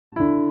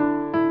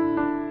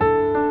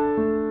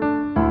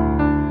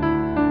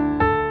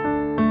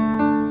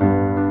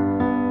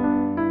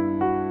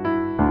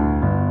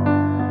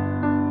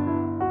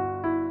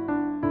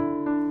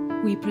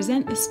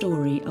present the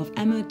story of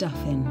Emma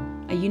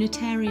Duffin, a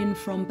Unitarian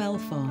from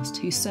Belfast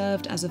who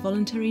served as a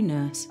voluntary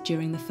nurse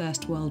during the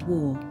First World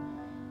War.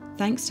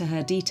 Thanks to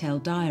her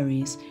detailed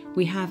diaries,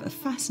 we have a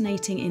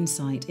fascinating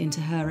insight into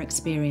her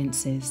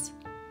experiences.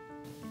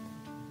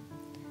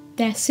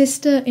 Their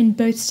sister in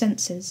both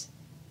senses.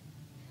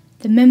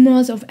 The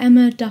Memoirs of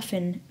Emma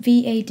Duffin,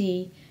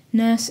 V.A.D.,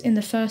 Nurse in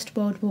the First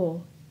World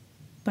War,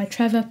 by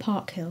Trevor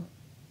Parkhill.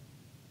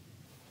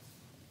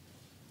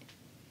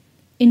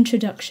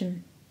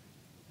 Introduction.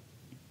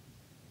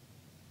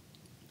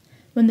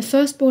 When the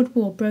First World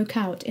War broke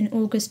out in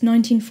August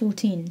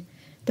 1914,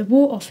 the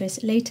War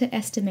Office later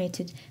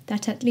estimated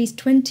that at least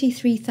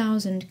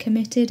 23,000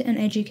 committed and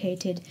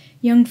educated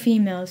young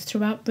females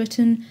throughout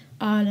Britain,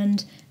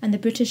 Ireland, and the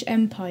British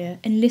Empire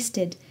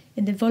enlisted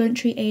in the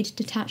Voluntary Aid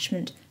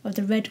Detachment of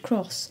the Red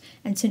Cross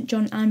and St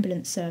John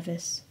Ambulance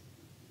Service.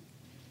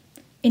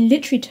 In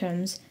literary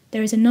terms,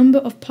 there is a number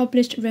of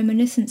published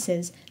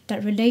reminiscences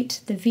that relate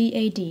the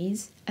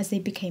VAD's, as they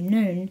became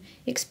known,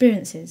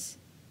 experiences.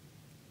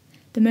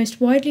 The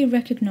most widely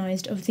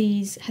recognised of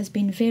these has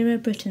been Vera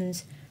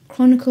Britton's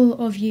Chronicle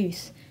of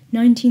Youth,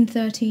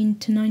 1913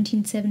 to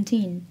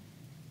 1917,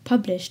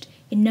 published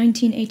in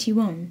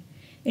 1981,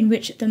 in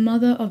which the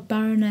mother of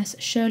Baroness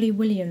Shirley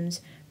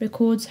Williams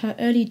records her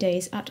early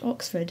days at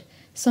Oxford,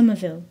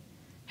 Somerville,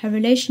 her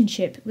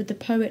relationship with the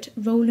poet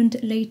Roland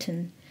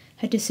Leighton,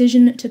 her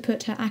decision to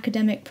put her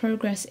academic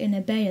progress in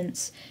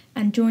abeyance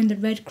and join the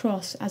Red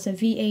Cross as a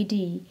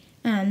VAD,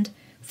 and,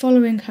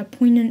 following her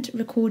poignant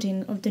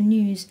recording of the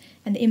news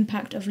and the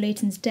impact of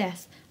Leighton's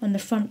death on the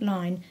front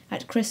line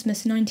at Christmas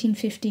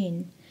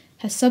 1915,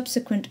 her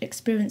subsequent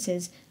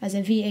experiences as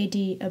a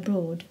VAD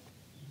abroad.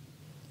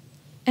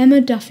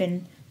 Emma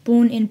Duffin,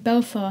 born in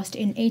Belfast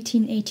in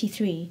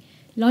 1883,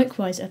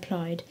 likewise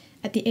applied,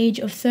 at the age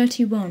of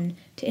 31,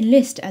 to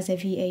enlist as a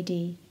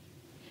VAD.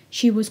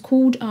 She was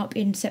called up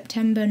in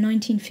September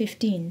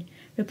 1915,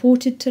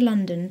 reported to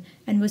London,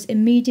 and was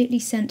immediately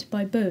sent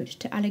by boat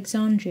to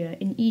Alexandria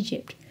in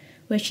Egypt,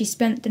 where she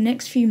spent the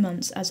next few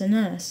months as a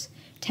nurse,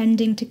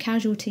 tending to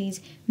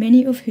casualties,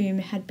 many of whom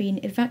had been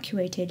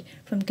evacuated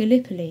from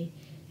Gallipoli,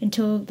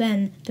 until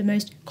then the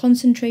most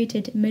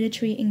concentrated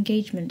military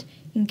engagement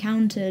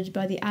encountered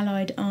by the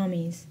Allied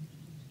armies.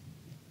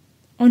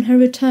 On her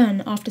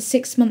return after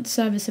 6 months'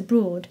 service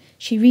abroad,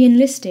 she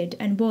re-enlisted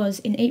and was,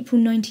 in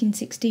April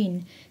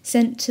 1916,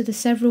 sent to the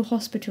several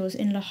hospitals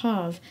in Le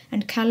Havre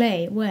and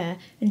Calais where,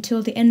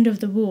 until the end of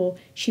the war,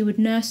 she would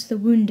nurse the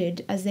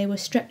wounded as they were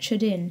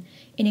stretchered in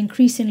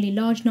increasingly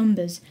large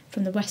numbers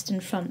from the Western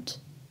Front.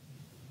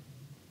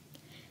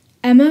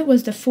 Emma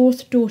was the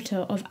fourth daughter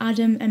of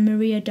Adam and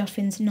Maria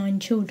Duffin's 9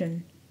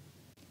 children.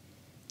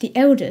 The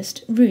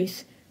eldest,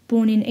 Ruth,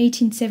 born in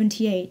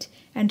 1878,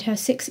 and her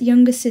 6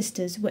 younger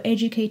sisters were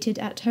educated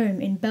at home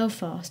in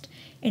Belfast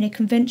in a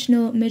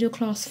conventional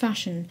middle-class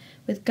fashion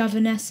with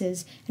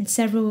governesses and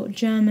several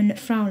German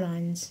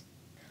Frauleins.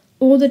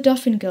 All the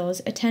Duffin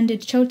girls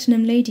attended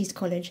Cheltenham Ladies'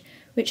 College,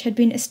 which had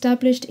been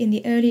established in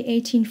the early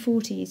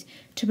 1840s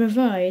to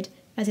provide,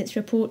 as its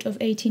report of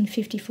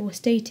 1854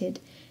 stated,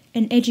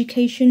 an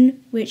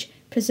education which,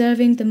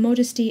 preserving the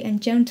modesty and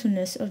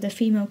gentleness of the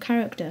female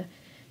character,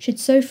 should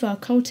so far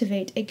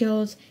cultivate a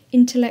girl's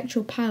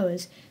intellectual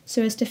powers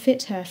so as to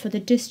fit her for the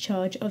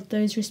discharge of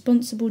those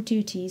responsible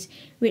duties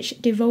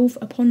which devolve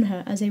upon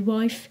her as a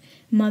wife,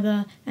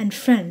 mother, and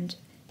friend,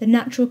 the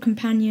natural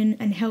companion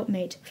and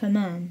helpmate for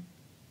man.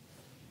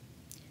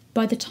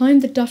 By the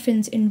time the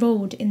Duffins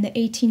enrolled in the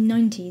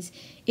 1890s,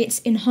 its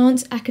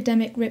enhanced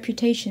academic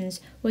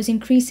reputations was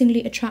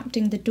increasingly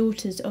attracting the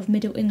daughters of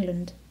Middle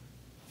England.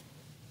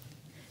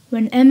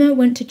 When Emma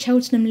went to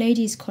Cheltenham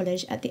Ladies'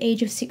 College at the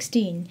age of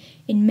 16,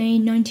 in May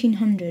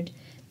 1900,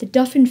 the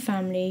Duffin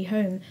family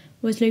home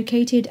was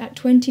located at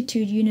 22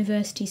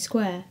 University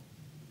Square.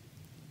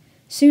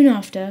 Soon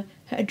after,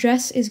 her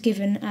address is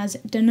given as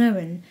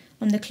Dunowen,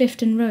 on the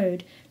Clifton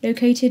Road,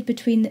 located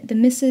between the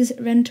Mrs.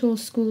 Rentoul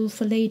School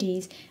for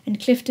Ladies and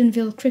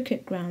Cliftonville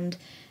Cricket Ground,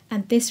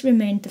 and this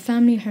remained the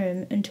family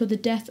home until the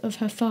death of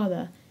her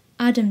father,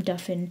 Adam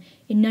Duffin,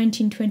 in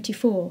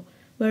 1924,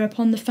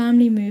 whereupon the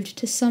family moved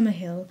to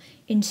Summerhill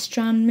in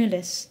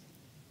Stranmillis.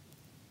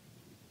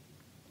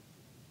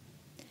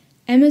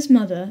 Emma's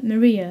mother,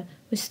 Maria,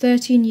 was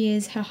 13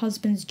 years her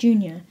husband's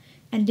junior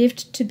and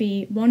lived to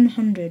be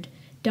 100,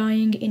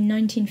 dying in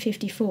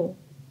 1954.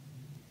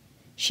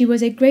 She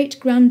was a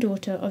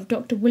great-granddaughter of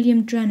Dr.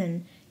 William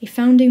Drennan, a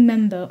founding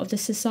member of the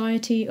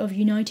Society of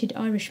United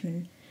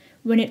Irishmen,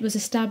 when it was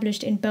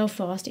established in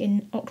Belfast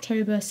in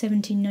October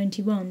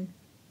 1791.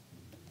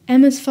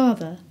 Emma's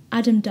father,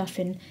 Adam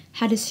Duffin,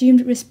 had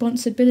assumed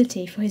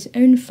responsibility for his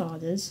own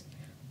father's,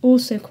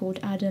 also called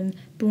Adam,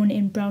 born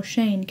in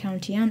Browshane,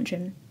 County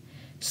Antrim,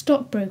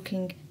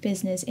 stockbroking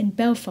business in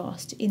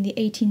Belfast in the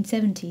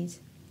 1870s.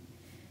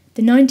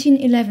 The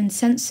 1911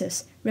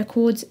 census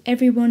records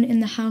everyone in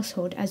the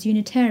household as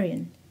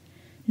Unitarian,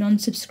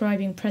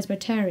 non-subscribing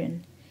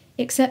Presbyterian,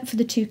 except for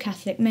the 2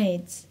 Catholic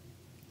maids.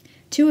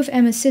 2 of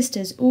Emma's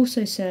sisters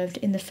also served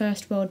in the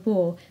First World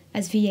War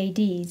as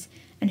VADs,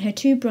 and her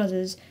two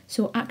brothers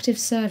saw active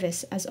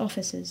service as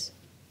officers.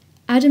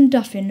 Adam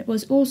Duffin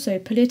was also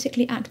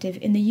politically active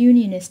in the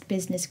unionist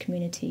business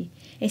community,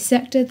 a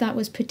sector that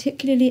was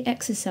particularly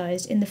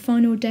exercised in the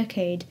final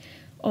decade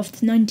of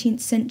the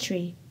 19th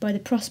century by the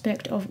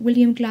prospect of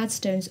William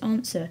Gladstone's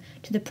answer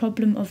to the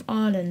problem of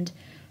Ireland,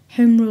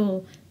 Home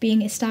Rule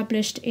being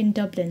established in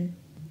Dublin.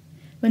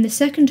 When the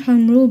second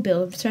Home Rule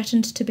Bill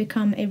threatened to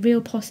become a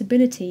real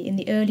possibility in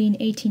the early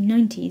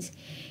 1890s,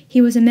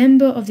 he was a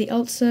member of the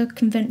Ulster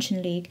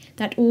Convention League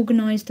that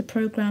organised the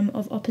programme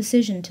of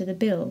opposition to the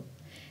bill,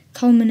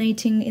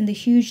 culminating in the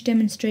huge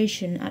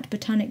demonstration at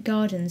Botanic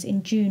Gardens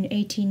in June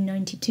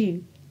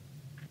 1892.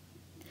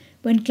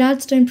 When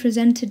Gladstone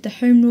presented the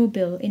Home Rule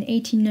Bill in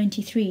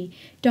 1893,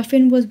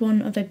 Duffin was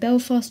one of a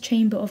Belfast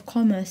Chamber of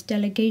Commerce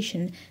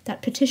delegation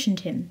that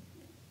petitioned him.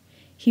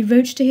 He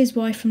wrote to his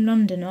wife from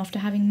London after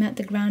having met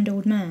the grand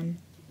old man.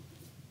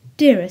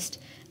 "Dearest,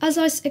 as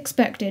I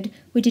expected,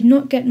 we did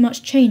not get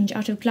much change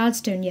out of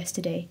Gladstone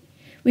yesterday.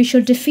 We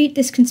shall defeat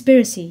this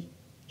conspiracy.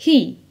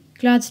 He,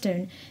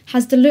 Gladstone,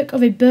 has the look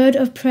of a bird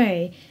of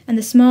prey and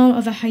the smile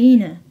of a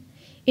hyena.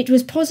 It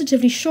was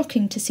positively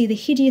shocking to see the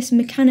hideous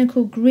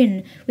mechanical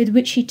grin with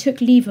which he took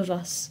leave of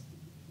us."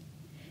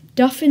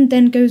 Duffin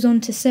then goes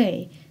on to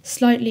say,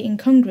 slightly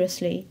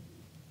incongruously,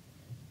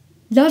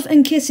 "Love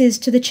and kisses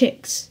to the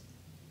chicks."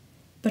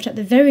 But at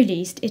the very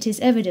least it is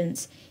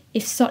evidence,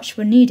 if such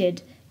were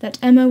needed, that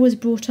Emma was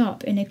brought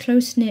up in a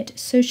close-knit,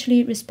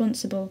 socially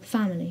responsible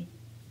family.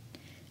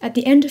 At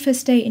the end of her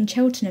stay in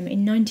Cheltenham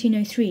in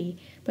 1903,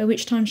 by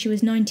which time she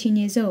was 19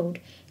 years old,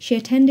 she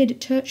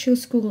attended Churchill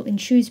School in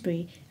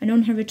Shrewsbury, and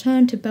on her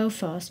return to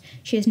Belfast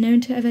she is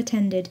known to have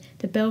attended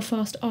the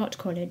Belfast Art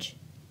College.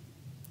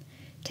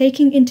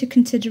 Taking into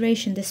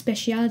consideration the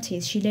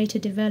specialities she later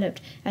developed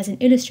as an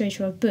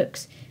illustrator of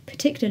books,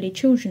 particularly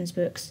children's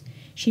books,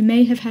 she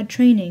may have had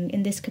training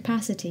in this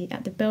capacity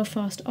at the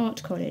Belfast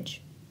Art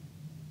College.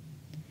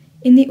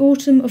 In the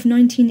autumn of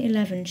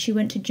 1911 she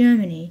went to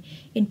Germany,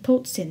 in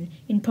Polzin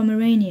in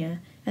Pomerania,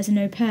 as an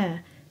au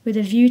pair, with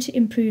a view to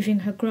improving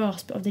her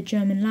grasp of the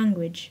German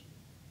language.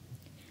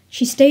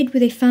 She stayed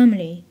with a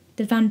family,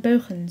 the Van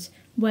Bochens,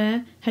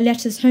 where, her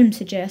letters home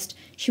suggest,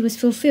 she was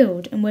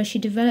fulfilled and where she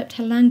developed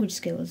her language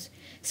skills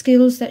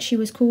that she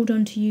was called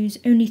on to use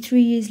only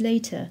 3 years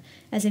later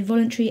as a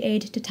voluntary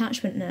aid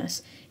detachment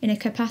nurse in a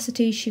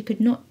capacity she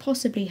could not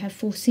possibly have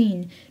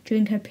foreseen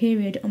during her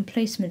period on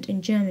placement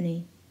in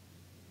Germany.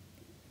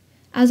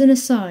 As an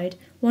aside,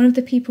 one of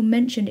the people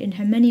mentioned in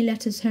her many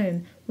letters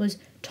home was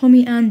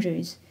Tommy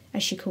Andrews,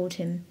 as she called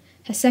him,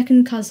 her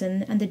second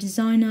cousin and the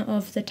designer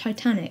of the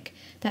Titanic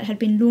that had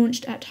been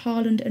launched at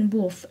Harland and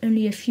Wolff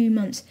only a few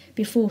months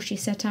before she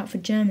set out for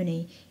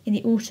Germany in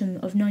the autumn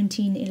of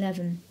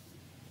 1911.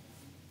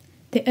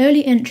 The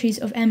early entries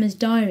of Emma's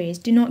diaries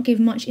do not give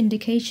much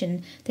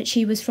indication that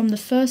she was from the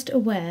first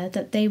aware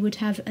that they would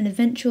have an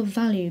eventual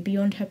value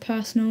beyond her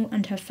personal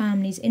and her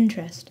family's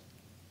interest.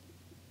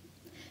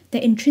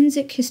 Their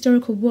intrinsic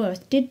historical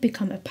worth did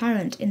become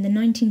apparent in the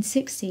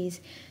 1960s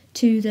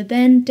to the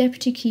then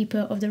Deputy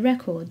Keeper of the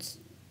Records.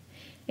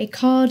 A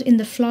card in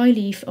the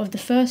flyleaf of the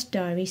first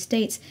diary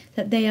states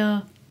that they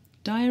are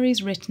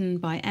diaries written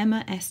by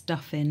Emma S.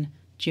 Duffin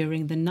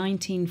during the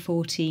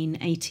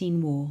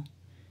 1914-18 war.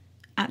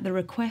 At the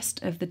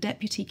request of the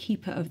Deputy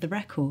Keeper of the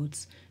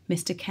Records,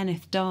 Mr.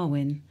 Kenneth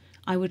Darwin,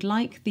 I would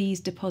like these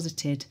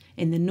deposited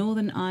in the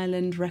Northern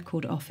Ireland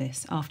Record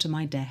Office after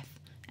my death.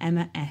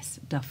 Emma S.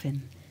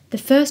 Duffin. The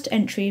first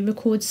entry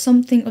records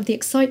something of the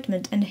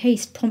excitement and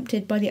haste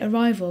prompted by the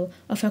arrival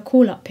of her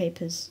call-up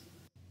papers.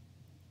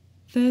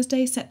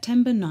 Thursday,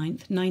 September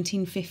 9th,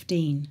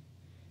 1915.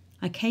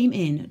 I came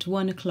in at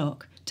 1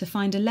 o'clock to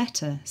find a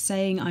letter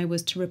saying I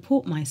was to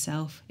report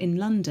myself in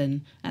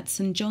London at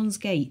St. John's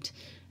Gate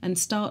and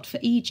start for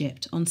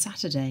Egypt on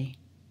Saturday.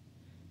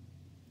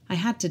 I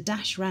had to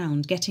dash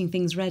round getting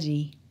things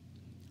ready.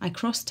 I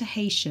crossed to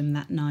Heysham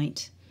that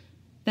night.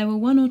 There were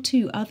 1 or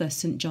 2 other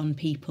St. John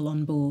people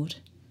on board.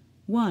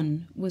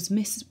 One was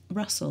Miss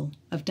Russell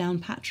of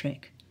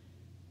Downpatrick,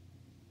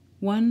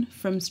 one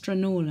from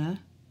Stranraer,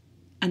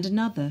 and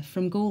another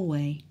from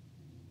Galway.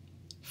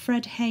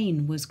 Fred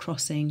Hayne was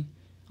crossing,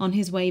 on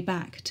his way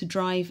back to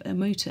drive a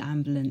motor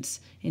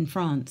ambulance in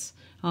France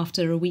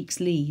after a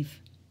week's leave.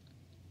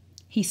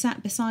 He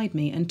sat beside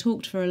me and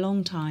talked for a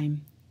long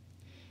time.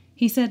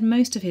 He said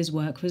most of his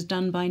work was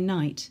done by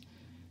night,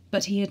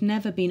 but he had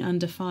never been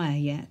under fire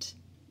yet.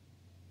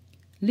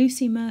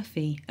 Lucy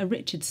Murphy, a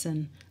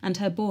Richardson, and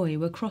her boy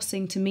were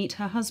crossing to meet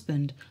her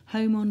husband,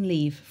 home on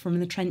leave from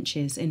the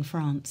trenches in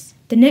France.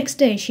 The next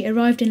day she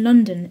arrived in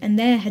London, and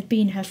there had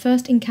been her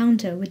first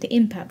encounter with the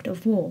impact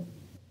of war.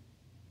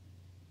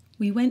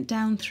 We went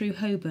down through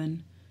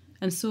Holborn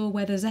and saw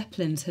where the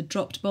Zeppelins had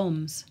dropped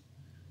bombs.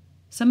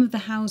 Some of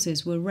the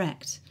houses were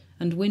wrecked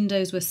and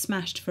windows were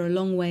smashed for a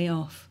long way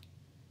off.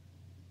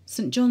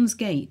 St. John's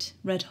Gate,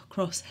 Red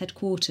Cross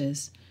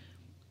headquarters,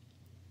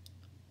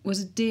 was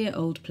a dear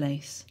old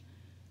place,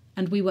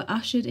 and we were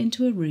ushered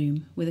into a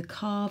room with a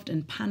carved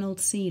and panelled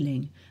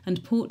ceiling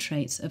and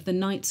portraits of the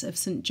Knights of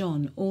St.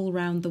 John all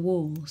round the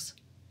walls.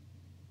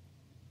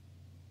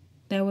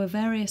 There were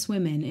various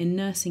women in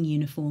nursing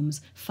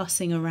uniforms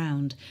fussing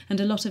around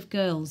and a lot of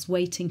girls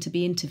waiting to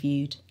be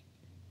interviewed.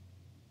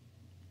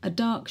 A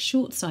dark,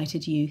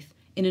 short-sighted youth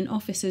in an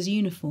officer's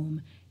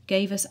uniform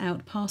gave us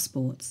out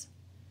passports.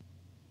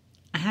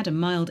 I had a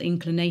mild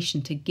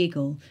inclination to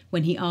giggle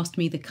when he asked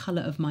me the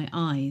colour of my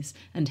eyes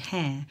and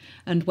hair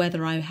and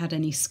whether I had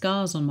any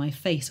scars on my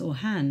face or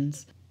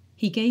hands.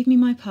 He gave me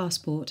my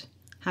passport,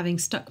 having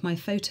stuck my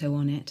photo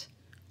on it,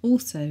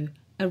 also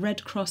a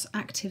Red Cross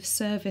Active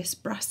Service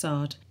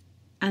brassard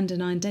and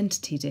an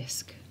identity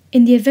disc.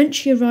 In the event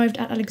she arrived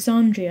at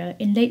Alexandria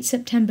in late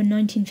September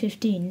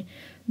 1915,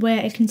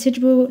 where a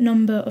considerable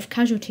number of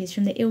casualties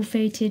from the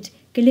ill-fated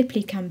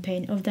Gallipoli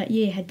campaign of that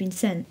year had been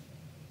sent.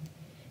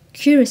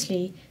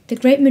 Curiously, the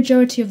great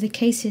majority of the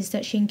cases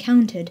that she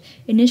encountered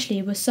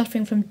initially were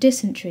suffering from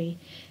dysentery,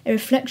 a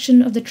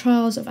reflection of the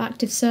trials of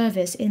active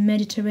service in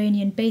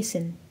Mediterranean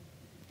basin.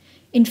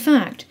 In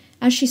fact,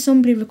 as she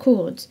somberly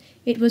records,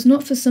 it was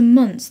not for some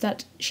months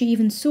that she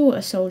even saw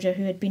a soldier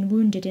who had been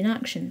wounded in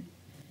action.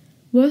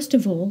 Worst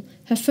of all,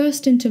 her first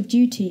stint of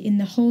duty in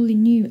the wholly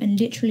new and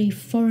literally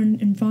foreign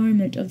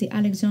environment of the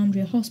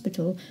Alexandria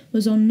Hospital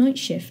was on night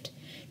shift,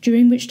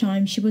 during which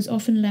time she was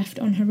often left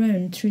on her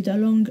own through the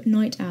long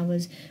night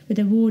hours with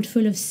a ward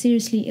full of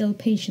seriously ill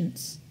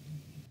patients.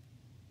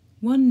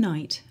 One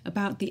night,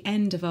 about the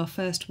end of our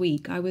first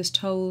week, I was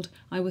told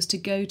I was to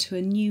go to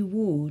a new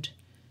ward.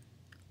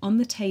 On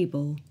the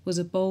table was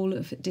a bowl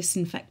of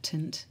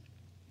disinfectant.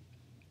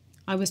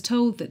 I was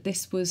told that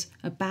this was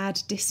a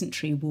bad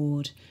dysentery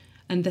ward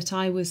and that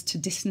I was to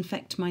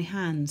disinfect my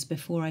hands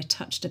before I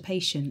touched a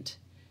patient.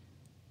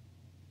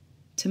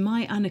 To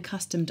my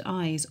unaccustomed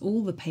eyes,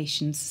 all the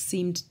patients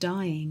seemed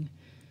dying,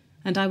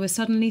 and I was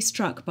suddenly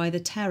struck by the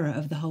terror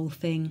of the whole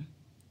thing.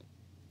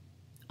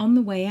 On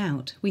the way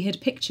out, we had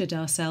pictured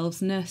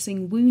ourselves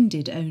nursing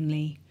wounded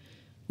only.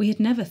 We had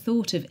never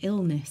thought of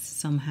illness,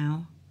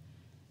 somehow.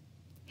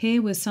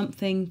 Here was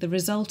something the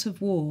result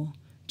of war,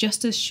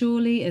 just as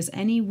surely as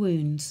any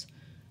wounds,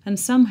 and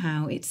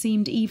somehow it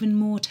seemed even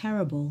more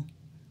terrible.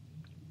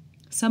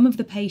 Some of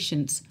the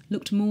patients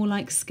looked more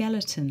like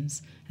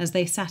skeletons as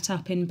they sat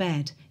up in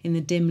bed in the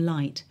dim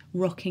light,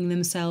 rocking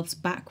themselves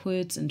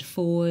backwards and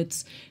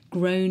forwards,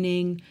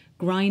 groaning,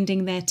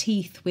 grinding their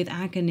teeth with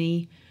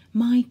agony.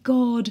 "My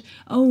God,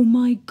 oh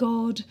my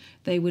God,"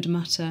 they would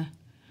mutter.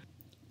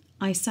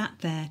 I sat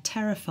there,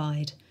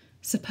 terrified.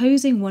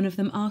 Supposing one of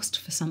them asked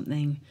for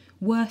something,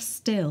 worse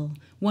still,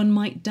 one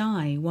might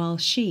die while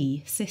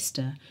she,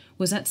 sister,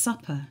 was at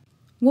supper.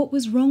 What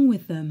was wrong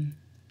with them?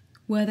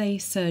 Were they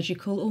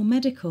surgical or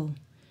medical?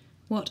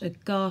 What a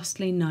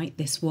ghastly night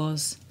this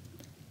was.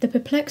 The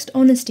perplexed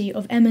honesty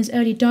of Emma's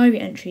early diary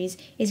entries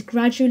is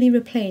gradually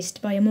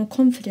replaced by a more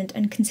confident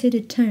and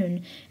considered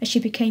tone as she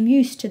became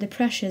used to the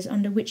pressures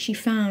under which she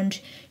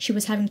found she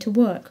was having to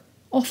work,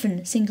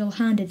 often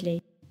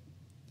single-handedly.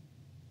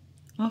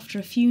 After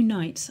a few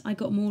nights, I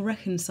got more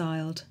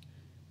reconciled.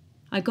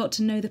 I got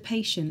to know the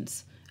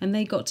patients, and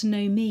they got to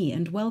know me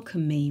and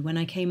welcome me when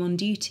I came on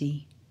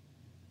duty.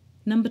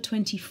 Number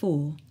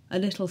 24, a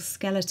little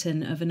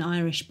skeleton of an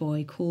Irish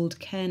boy called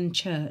Ken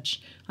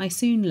Church, I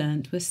soon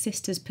learnt was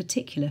Sister's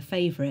particular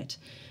favourite,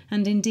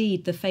 and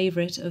indeed the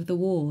favourite of the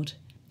ward.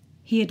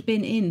 He had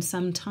been in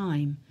some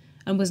time,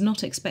 and was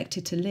not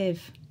expected to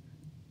live.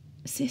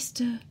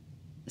 "Sister,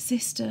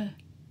 Sister,"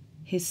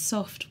 his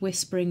soft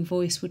whispering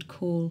voice would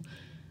call,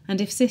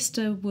 and if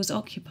Sister was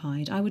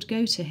occupied, I would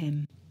go to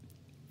him.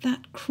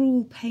 "That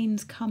cruel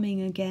pain's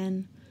coming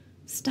again.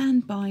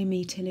 Stand by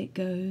me till it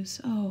goes.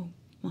 Oh,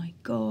 my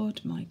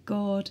God, my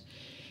God."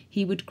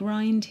 He would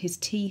grind his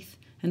teeth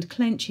and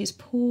clench his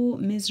poor,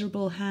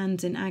 miserable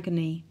hands in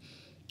agony,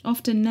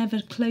 often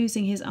never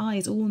closing his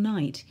eyes all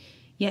night.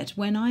 Yet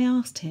when I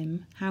asked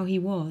him how he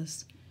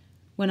was,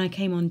 when I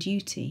came on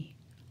duty,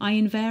 I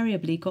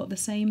invariably got the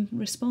same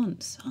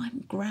response: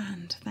 "I'm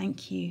grand,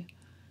 thank you."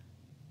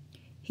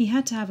 He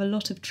had to have a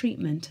lot of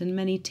treatment and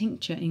many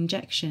tincture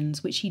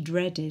injections, which he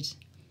dreaded.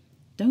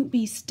 "Don't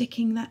be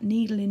sticking that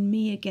needle in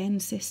me again,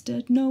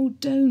 sister. No,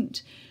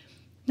 don't.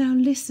 Now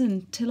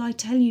listen till I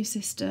tell you,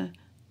 sister."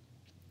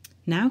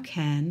 "Now,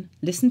 Ken,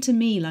 listen to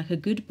me like a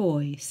good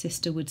boy,"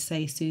 Sister would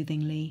say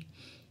soothingly,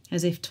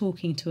 as if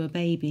talking to a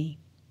baby.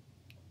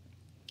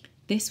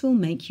 "This will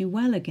make you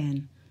well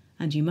again,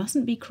 and you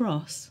mustn't be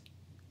cross."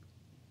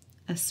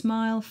 A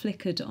smile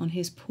flickered on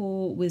his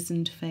poor,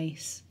 wizened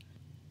face.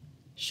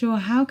 "Sure,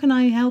 how can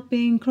I help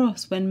being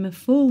cross when my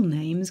full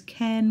name's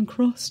Ken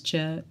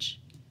Crosschurch?"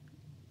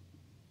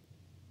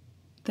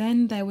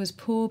 Then there was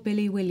poor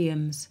Billy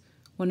Williams,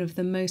 one of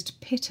the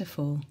most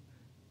pitiful.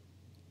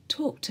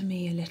 "Talk to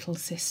me a little,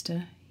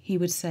 sister," he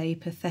would say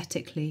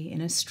pathetically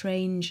in a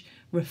strange,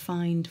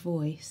 refined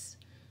voice.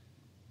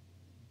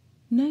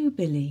 "No,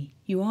 Billy,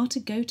 you are to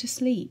go to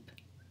sleep."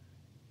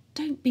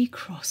 "Don't be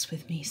cross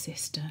with me,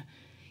 sister.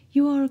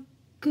 You are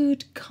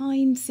good,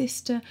 kind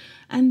sister,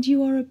 and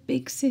you are a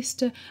big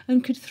sister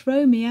and could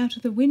throw me out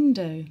of the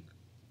window."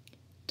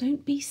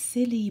 "Don't be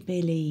silly,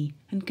 Billy,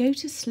 and go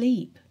to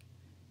sleep."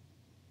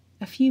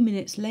 A few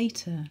minutes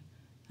later,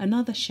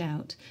 another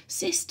shout,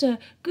 "Sister,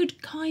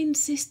 good, kind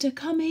sister,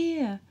 come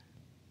here."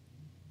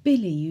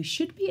 "Billy, you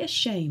should be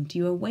ashamed.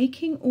 You are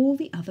waking all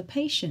the other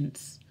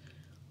patients."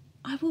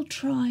 "I will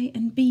try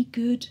and be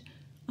good.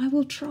 I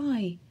will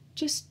try.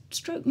 Just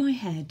stroke my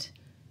head.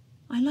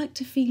 I like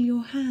to feel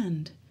your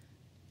hand.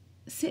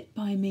 Sit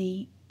by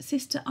me.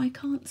 Sister, I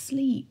can't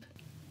sleep."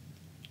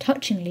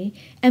 Touchingly,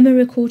 Emma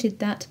recorded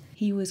that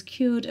he was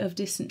cured of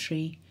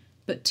dysentery,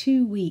 but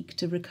too weak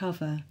to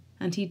recover,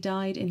 and he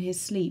died in his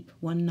sleep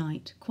one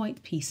night,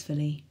 quite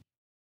peacefully.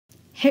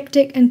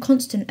 hectic and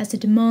constant as the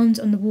demands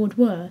on the ward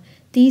were,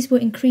 these were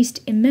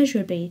increased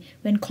immeasurably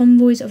when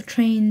convoys of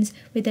trains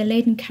with their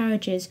laden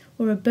carriages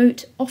or a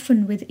boat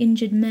often with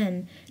injured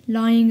men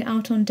lying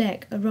out on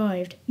deck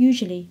arrived,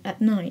 usually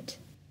at night.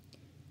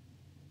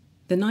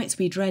 The nights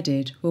we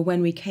dreaded were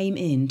when we came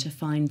in to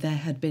find there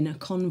had been a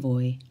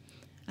convoy,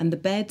 and the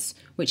beds,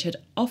 which had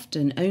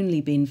often only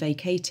been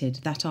vacated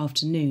that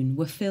afternoon,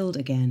 were filled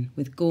again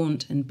with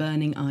gaunt and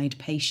burning-eyed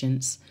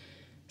patients,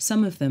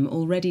 some of them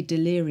already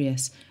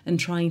delirious and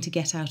trying to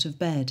get out of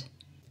bed.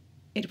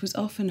 It was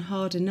often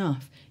hard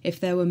enough, if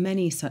there were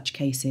many such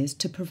cases,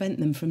 to prevent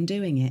them from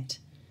doing it.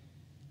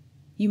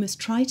 "You must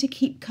try to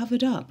keep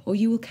covered up, or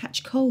you will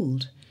catch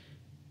cold."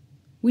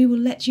 "We will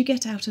let you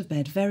get out of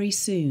bed very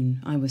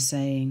soon," I was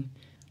saying,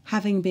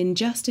 having been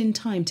just in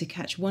time to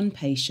catch one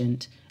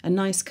patient, a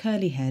nice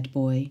curly-haired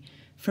boy,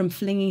 from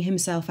flinging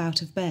himself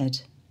out of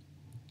bed.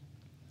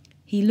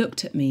 He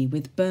looked at me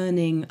with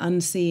burning,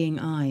 unseeing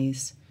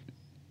eyes.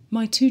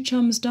 "My 2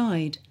 chums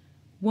died,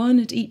 one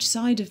at each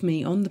side of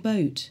me on the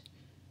boat.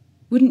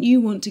 Wouldn't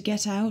you want to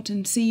get out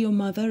and see your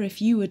mother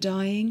if you were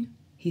dying?"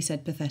 he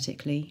said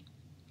pathetically.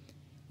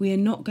 "We are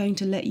not going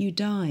to let you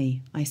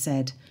die," I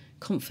said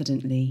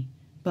confidently,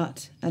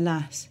 but,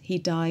 alas, he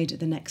died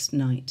the next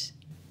night.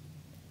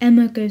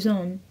 Emma goes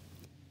on.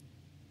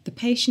 The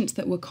patients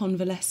that were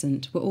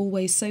convalescent were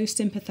always so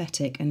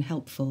sympathetic and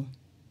helpful.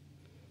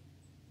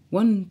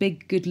 One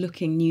big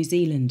good-looking New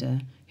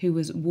Zealander, who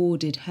was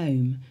warded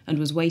home and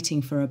was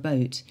waiting for a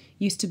boat,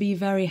 used to be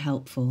very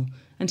helpful,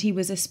 and he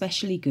was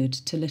especially good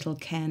to little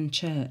Cairn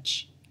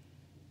Church.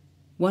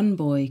 One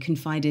boy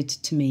confided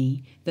to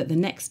me that the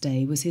next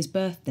day was his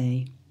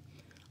birthday.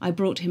 I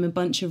brought him a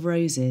bunch of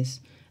roses,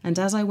 and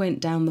as I went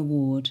down the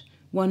ward,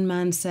 one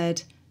man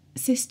said,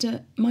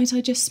 "Sister, might I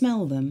just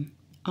smell them?"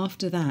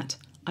 After that,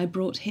 I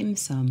brought him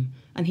some,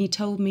 and he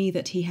told me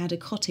that he had a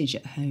cottage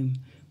at home,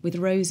 with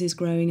roses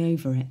growing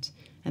over it,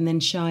 and then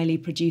shyly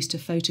produced a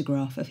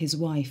photograph of his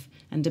wife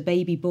and a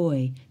baby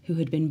boy who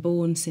had been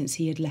born since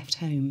he had left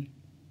home.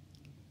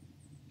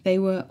 They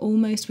were,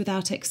 almost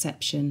without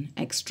exception,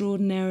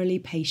 extraordinarily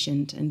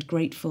patient and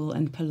grateful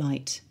and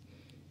polite.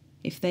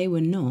 If they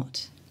were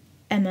not,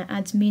 Emma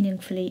adds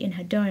meaningfully in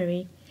her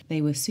diary,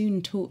 they were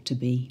soon taught to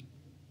be.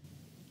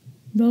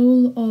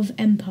 Role of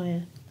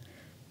Empire.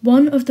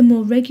 One of the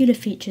more regular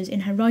features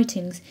in her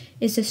writings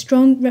is the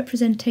strong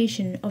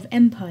representation of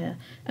empire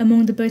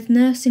among the both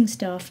nursing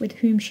staff with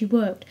whom she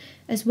worked,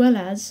 as well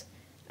as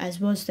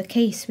was the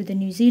case with the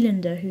New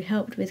Zealander who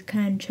helped with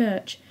Cairn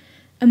Church,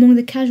 among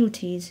the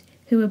casualties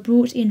who were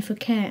brought in for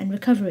care and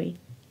recovery.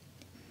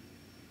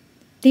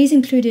 These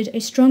included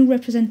a strong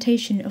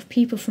representation of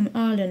people from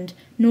Ireland,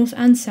 north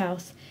and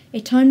south, a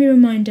timely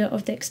reminder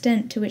of the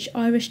extent to which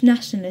Irish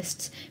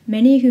nationalists,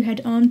 many who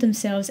had armed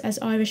themselves as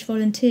Irish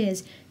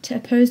volunteers to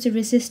oppose the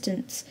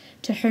resistance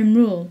to Home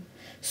Rule,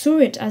 saw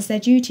it as their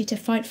duty to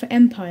fight for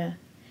empire,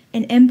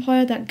 an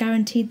empire that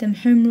guaranteed them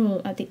Home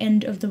Rule at the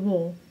end of the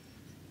war.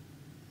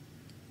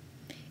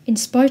 In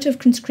spite of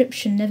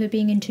conscription never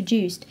being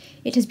introduced,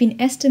 it has been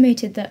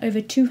estimated that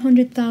over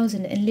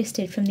 200,000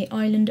 enlisted from the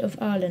island of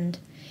Ireland,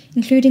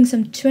 including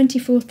some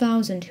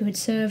 24,000 who had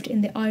served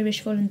in the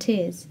Irish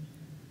Volunteers.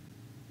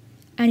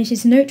 And it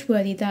is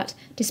noteworthy that,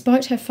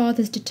 despite her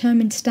father's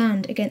determined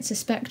stand against the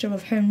spectre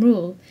of Home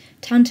Rule,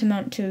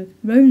 tantamount to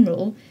Rome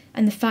Rule,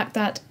 and the fact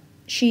that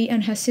she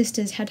and her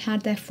sisters had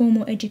had their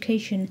formal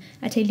education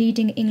at a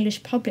leading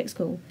English public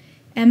school,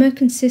 Emma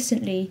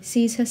consistently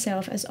sees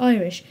herself as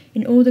Irish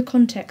in all the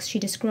contexts she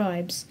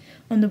describes,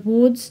 on the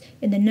wards,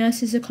 in the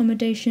nurses'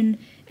 accommodation,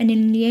 and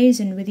in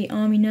liaison with the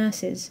army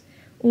nurses,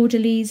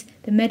 orderlies,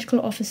 the medical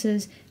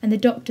officers, and the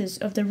doctors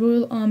of the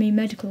Royal Army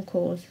Medical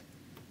Corps.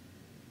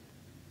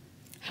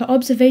 Her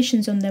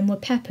observations on them were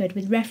peppered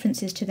with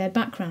references to their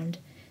background.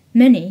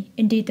 Many,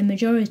 indeed the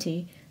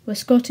majority, were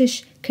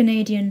Scottish,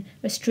 Canadian,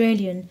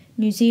 Australian,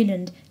 New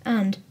Zealand,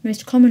 and,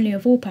 most commonly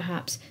of all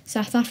perhaps,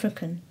 South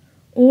African,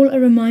 all a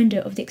reminder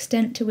of the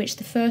extent to which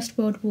the First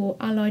World War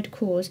Allied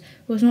cause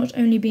was not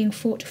only being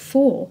fought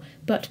for,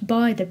 but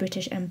by the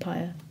British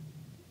Empire.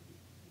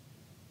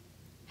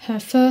 Her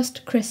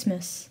first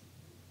Christmas.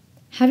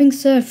 Having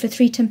served for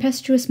 3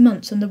 tempestuous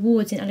months on the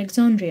wards in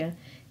Alexandria,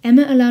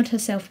 Emma allowed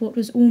herself what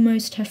was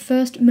almost her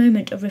first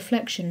moment of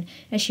reflection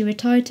as she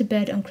retired to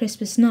bed on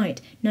Christmas night,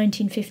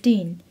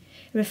 1915,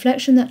 a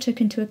reflection that took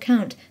into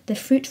account the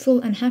fruitful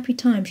and happy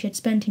time she had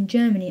spent in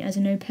Germany as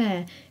an au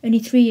pair only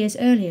 3 years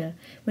earlier,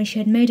 when she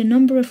had made a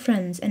number of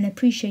friends and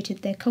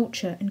appreciated their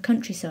culture and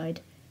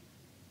countryside.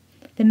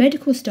 The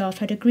medical staff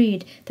had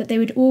agreed that they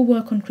would all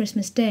work on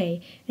Christmas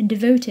Day and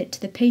devote it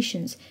to the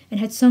patients, and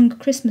had sung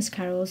Christmas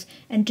carols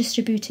and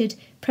distributed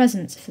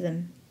presents for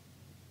them.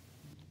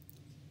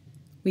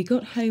 We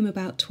got home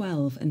about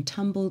 12 and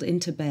tumbled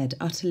into bed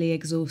utterly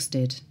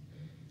exhausted.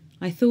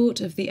 I thought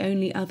of the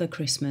only other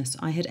Christmas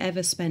I had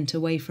ever spent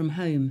away from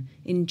home,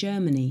 in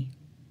Germany.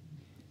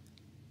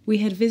 We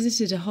had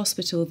visited a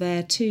hospital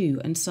there too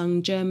and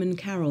sung German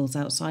carols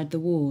outside the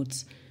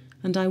wards,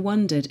 and I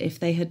wondered if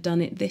they had done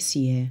it this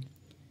year,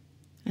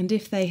 and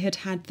if they had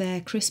had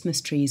their Christmas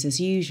trees as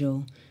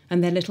usual,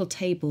 and their little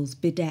tables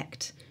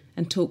bedecked,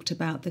 and talked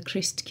about the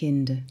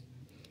Christkind.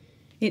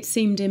 It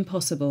seemed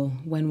impossible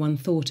when one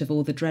thought of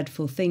all the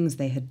dreadful things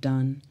they had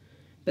done,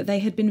 but they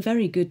had been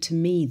very good to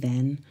me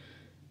then,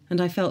 and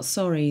I felt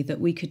sorry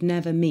that we could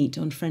never meet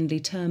on friendly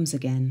terms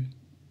again.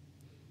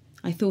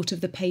 I thought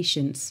of the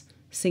patients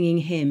singing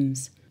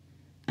hymns,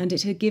 and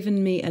it had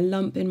given me a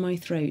lump in my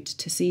throat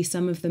to see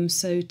some of them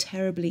so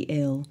terribly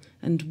ill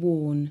and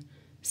worn,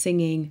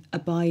 singing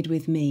 "Abide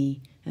with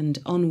me" and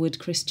 "Onward,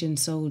 Christian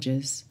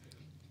soldiers,"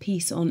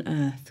 "Peace on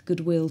earth,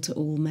 goodwill to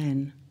all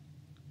men."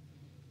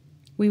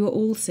 We were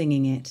all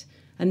singing it,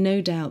 and no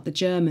doubt the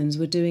Germans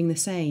were doing the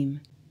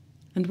same.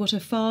 And what a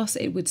farce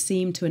it would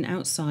seem to an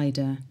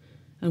outsider,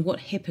 and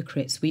what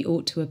hypocrites we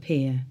ought to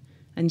appear.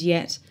 And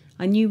yet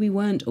I knew we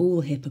weren't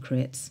all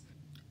hypocrites,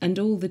 and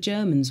all the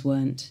Germans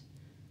weren't,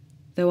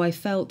 though I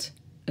felt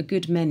a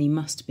good many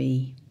must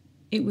be.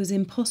 It was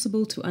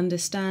impossible to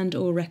understand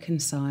or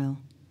reconcile.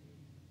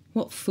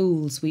 What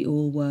fools we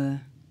all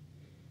were.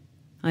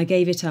 I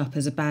gave it up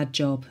as a bad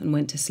job and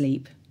went to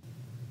sleep.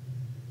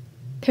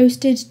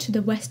 Posted to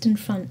the Western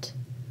Front.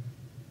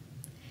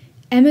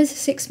 Emma's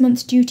 6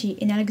 months' duty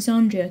in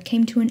Alexandria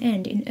came to an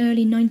end in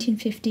early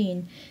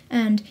 1915,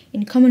 and,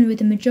 in common with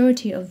the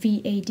majority of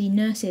VAD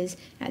nurses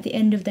at the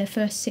end of their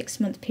first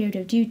 6-month period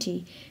of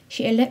duty,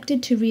 she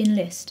elected to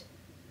re-enlist.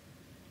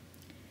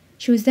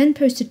 She was then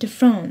posted to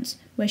France,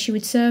 where she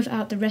would serve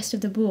out the rest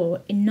of the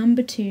war in No.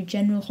 2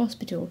 General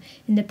Hospital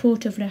in the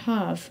port of Le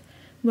Havre,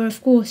 where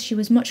of course she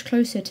was much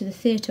closer to the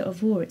theatre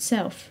of war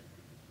itself.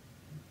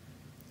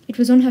 It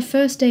was on her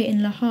first day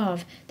in Le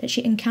Havre that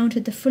she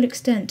encountered the full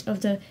extent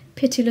of the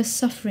pitiless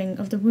suffering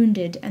of the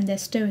wounded and their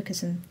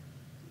stoicism.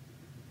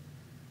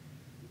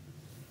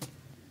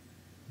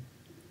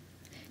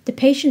 The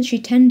patients she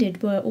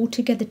tended were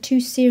altogether too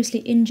seriously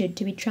injured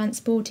to be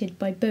transported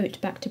by boat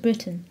back to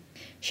Britain.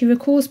 She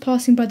recalls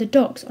passing by the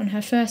docks on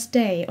her first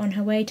day on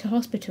her way to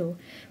hospital,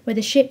 where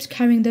the ships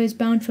carrying those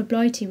bound for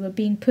Blighty were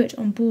being put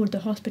on board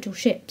the hospital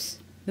ships.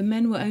 The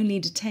men were only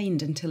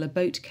detained until a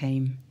boat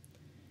came.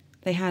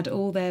 They had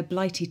all their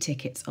Blighty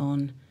tickets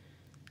on,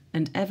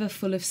 and ever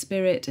full of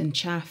spirit and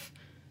chaff,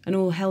 and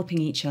all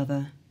helping each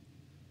other.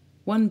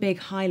 One big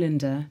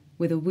Highlander,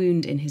 with a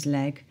wound in his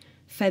leg,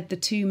 fed the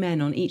 2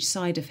 men on each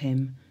side of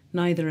him,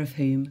 neither of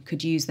whom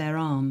could use their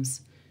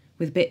arms,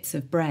 with bits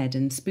of bread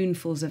and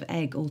spoonfuls of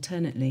egg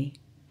alternately.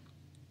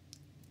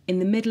 In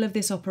the middle of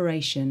this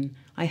operation,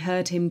 I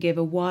heard him give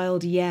a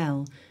wild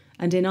yell,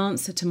 and in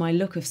answer to my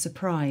look of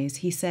surprise,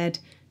 he said,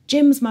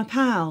 "Jim's my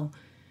pal.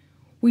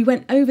 We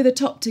went over the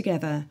top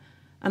together,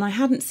 and I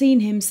hadn't seen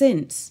him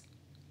since."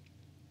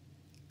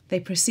 They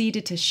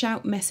proceeded to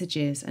shout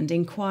messages and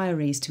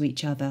inquiries to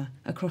each other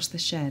across the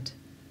shed.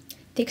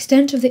 The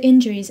extent of the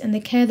injuries and the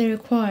care they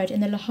required in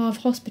the Le Havre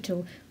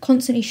hospital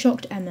constantly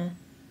shocked Emma.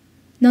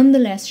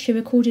 Nonetheless, she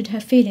recorded her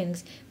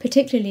feelings,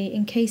 particularly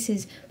in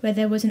cases where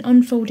there was an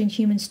unfolding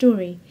human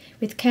story,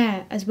 with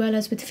care as well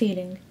as with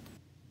feeling.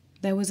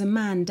 There was a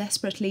man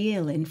desperately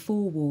ill in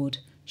Fore Ward,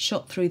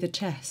 shot through the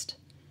chest,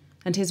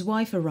 and his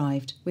wife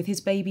arrived with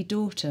his baby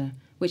daughter,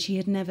 which he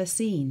had never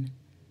seen.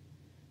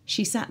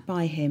 She sat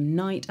by him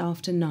night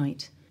after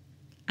night,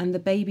 and the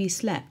baby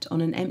slept on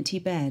an empty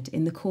bed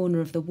in the corner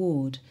of the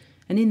ward,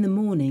 and in the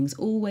mornings,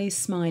 always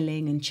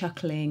smiling and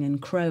chuckling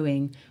and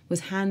crowing,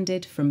 was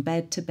handed from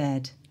bed to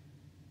bed.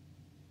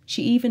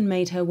 She even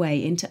made her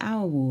way into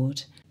our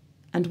ward,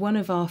 and one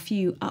of our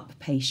few up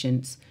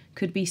patients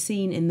could be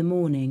seen in the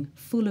morning,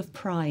 full of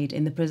pride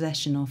in the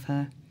possession of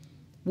her,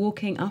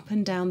 walking up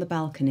and down the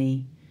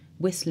balcony,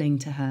 whistling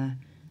to her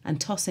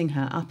and tossing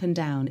her up and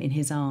down in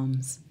his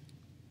arms.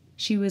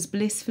 She was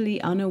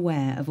blissfully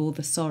unaware of all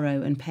the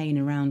sorrow and pain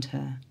around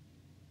her.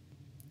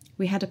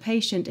 We had a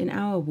patient in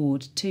our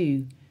ward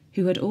too,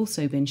 who had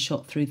also been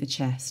shot through the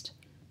chest,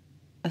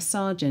 a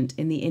sergeant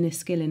in the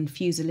Inniskillen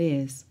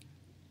Fusiliers.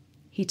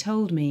 He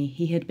told me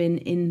he had been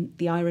in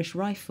the Irish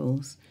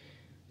Rifles,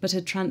 but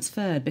had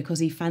transferred because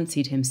he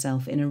fancied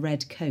himself in a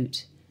red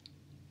coat.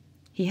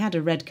 He had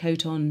a red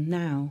coat on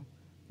now,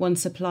 one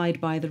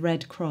supplied by the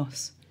Red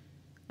Cross,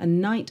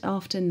 and night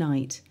after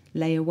night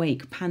lay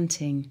awake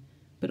panting,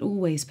 but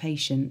always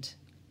patient.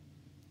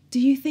 "Do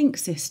you think,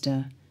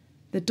 sister,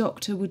 the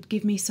doctor would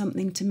give me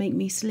something to make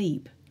me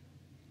sleep?"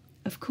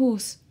 "Of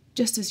course,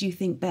 just as you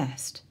think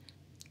best.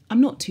 I'm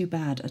not too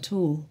bad at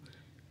all.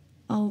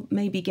 I'll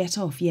maybe get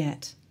off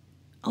yet.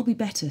 I'll be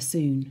better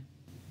soon.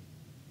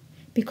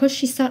 Because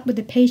she sat with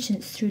the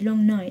patients through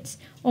long nights,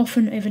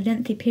 often over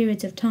lengthy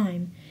periods of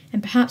time,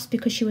 and perhaps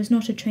because she was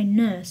not a trained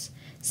nurse,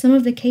 some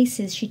of the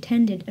cases she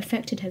tended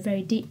affected her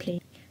very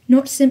deeply,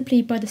 not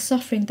simply by the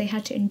suffering they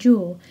had to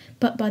endure,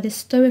 but by the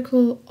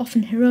stoical,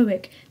 often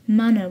heroic,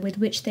 manner with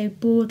which they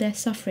bore their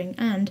suffering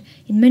and,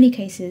 in many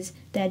cases,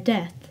 their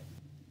death.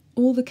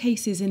 All the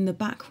cases in the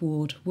back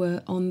ward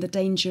were on the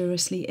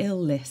dangerously ill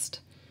list,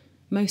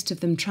 most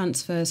of them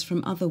transfers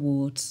from other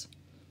wards.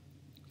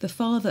 The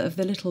father of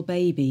the little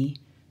baby,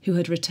 who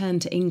had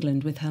returned to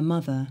England with her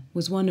mother,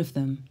 was one of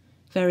them,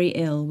 very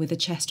ill with a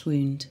chest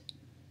wound.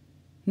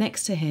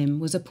 Next to him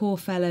was a poor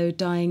fellow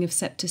dying of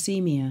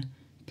septicemia,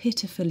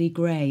 pitifully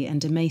grey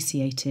and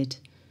emaciated.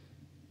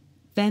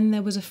 Then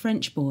there was a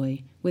French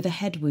boy with a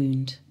head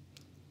wound.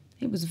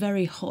 It was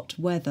very hot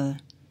weather.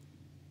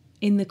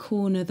 In the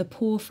corner, the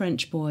poor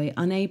French boy,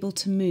 unable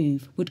to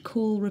move, would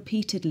call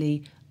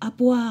repeatedly, "À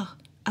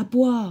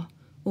boire,"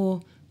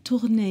 or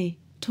 "Tournez,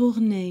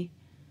 tournez,"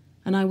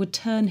 and I would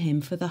turn him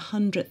for the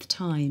 100th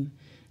time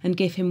and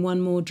give him one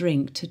more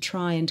drink to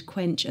try and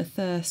quench a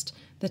thirst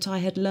that I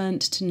had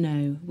learnt to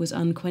know was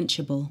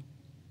unquenchable.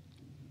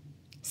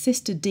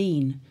 Sister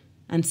Dean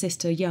and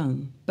Sister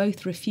Young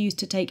both refused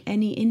to take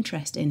any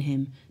interest in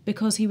him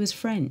because he was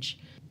French,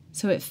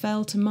 so it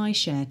fell to my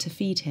share to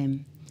feed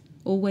him,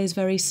 always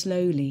very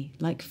slowly,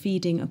 like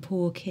feeding a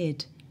poor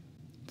kid.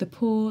 The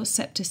poor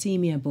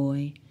septicemia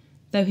boy,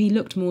 though he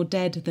looked more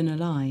dead than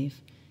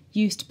alive,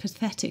 used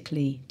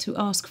pathetically to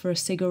ask for a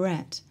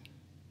cigarette.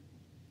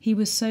 He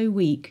was so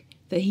weak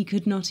that he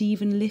could not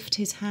even lift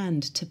his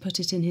hand to put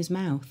it in his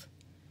mouth.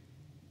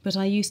 But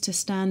I used to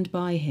stand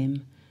by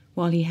him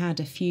while he had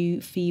a few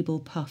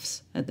feeble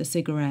puffs at the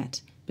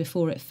cigarette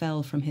before it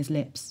fell from his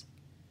lips.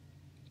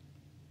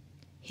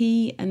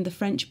 He and the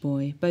French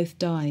boy both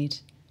died,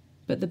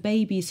 but the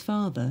baby's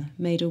father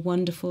made a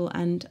wonderful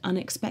and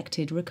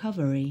unexpected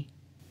recovery.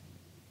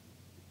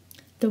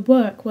 The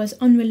work was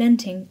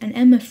unrelenting, and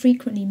Emma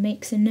frequently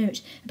makes a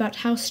note about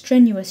how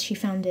strenuous she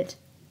found it.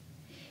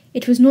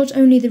 It was not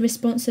only the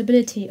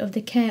responsibility of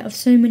the care of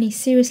so many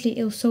seriously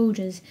ill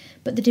soldiers,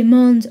 but the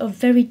demands of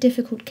very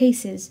difficult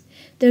cases,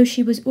 though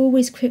she was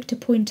always quick to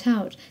point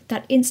out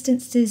that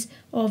instances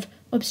of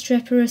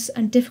obstreperous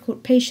and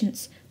difficult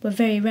patients were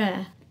very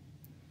rare.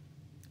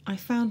 I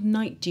found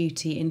night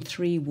duty in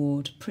 3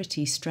 ward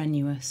pretty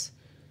strenuous.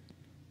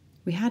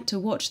 We had to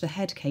watch the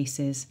head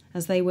cases,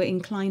 as they were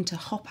inclined to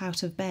hop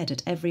out of bed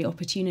at every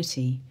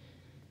opportunity.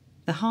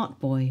 The heart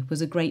boy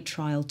was a great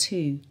trial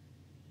too.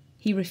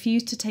 He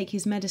refused to take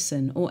his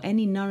medicine or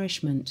any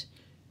nourishment,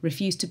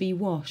 refused to be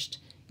washed,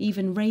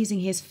 even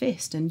raising his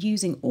fist and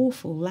using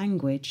awful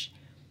language.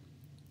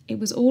 It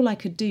was all I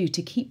could do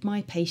to keep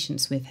my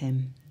patience with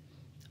him.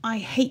 "I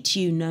hate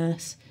you,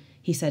 nurse,"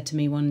 he said to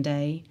me one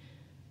day,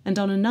 and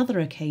on another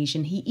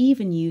occasion he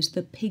even used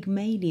the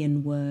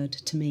Pygmalion word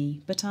to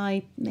me, but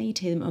I made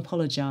him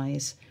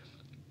apologise,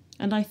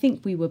 and I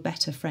think we were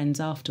better friends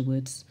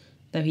afterwards,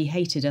 though he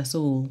hated us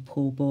all,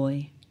 poor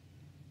boy.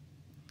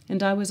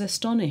 And I was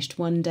astonished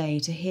one day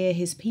to hear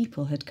his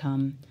people had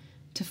come,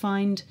 to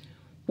find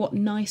what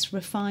nice,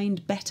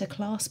 refined,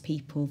 better-class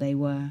people they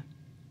were.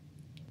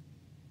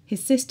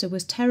 His sister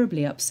was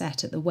terribly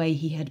upset at the way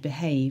he had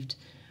behaved,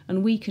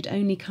 and we could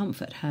only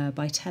comfort her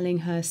by telling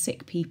her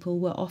sick people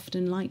were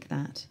often like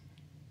that.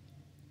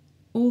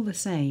 All the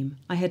same,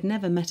 I had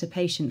never met a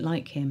patient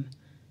like him,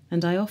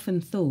 and I often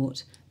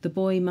thought the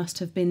boy must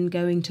have been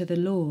going to the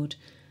Lord,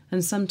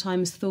 and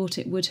sometimes thought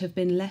it would have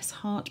been less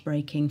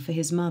heartbreaking for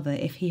his mother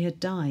if he had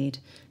died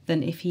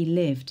than if he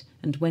lived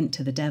and went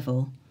to the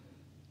devil.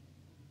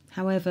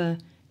 However,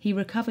 he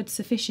recovered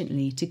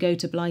sufficiently to go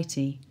to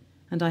Blighty,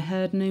 and I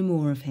heard no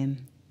more of him.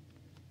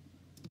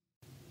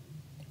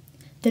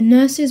 The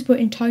nurses were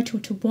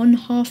entitled to 1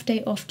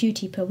 half-day off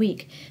duty per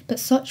week, but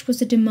such was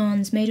the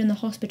demands made on the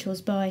hospitals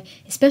by,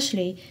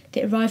 especially,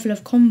 the arrival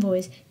of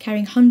convoys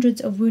carrying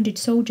hundreds of wounded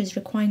soldiers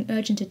requiring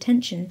urgent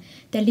attention,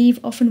 their leave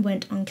often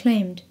went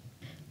unclaimed.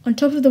 On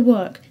top of the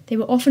work, they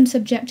were often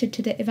subjected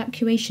to the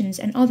evacuations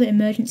and other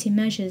emergency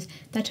measures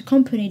that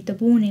accompanied the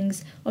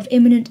warnings of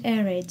imminent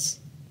air raids.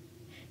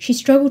 She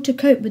struggled to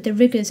cope with the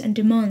rigours and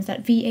demands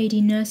that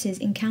VAD nurses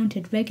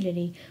encountered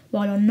regularly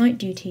while on night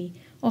duty,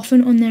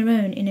 often on their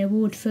own in a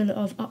ward full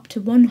of up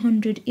to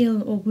 100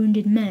 ill or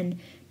wounded men,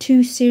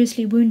 too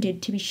seriously wounded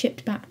to be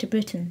shipped back to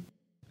Britain.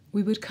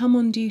 We would come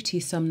on duty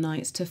some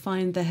nights to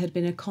find there had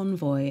been a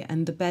convoy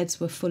and the beds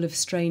were full of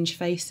strange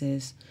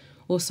faces,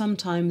 or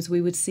sometimes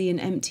we would see an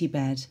empty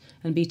bed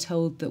and be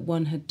told that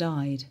one had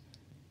died.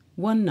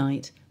 One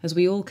night, as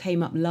we all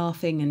came up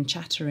laughing and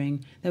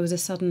chattering, there was a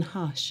sudden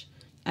hush,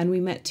 and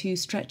we met 2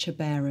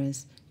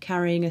 stretcher-bearers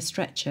carrying a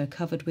stretcher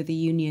covered with a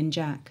Union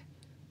Jack.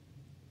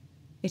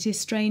 It is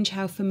strange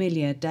how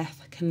familiar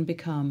death can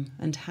become,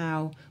 and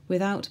how,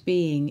 without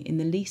being in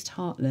the least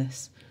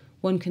heartless,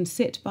 one can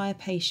sit by a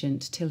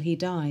patient till he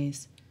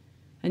dies,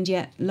 and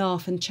yet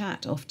laugh and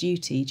chat off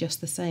duty just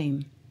the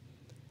same.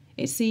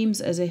 It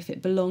seems as if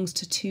it belongs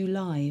to two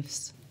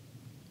lives.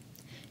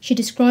 She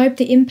described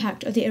the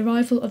impact of the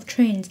arrival of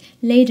trains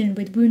laden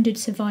with wounded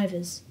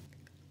survivors.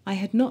 I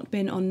had not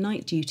been on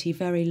night duty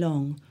very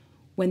long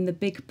when the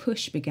big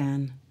push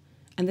began,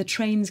 and the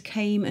trains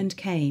came, and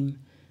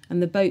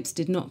the boats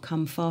did not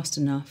come fast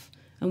enough,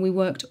 and we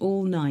worked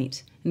all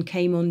night and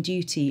came on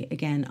duty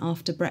again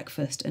after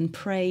breakfast and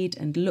prayed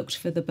and looked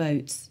for the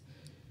boats.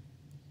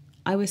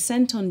 I was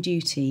sent on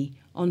duty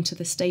onto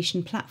the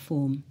station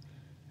platform,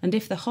 and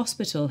if the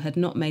hospital had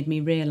not made me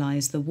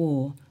realise the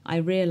war, I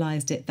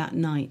realised it that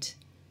night.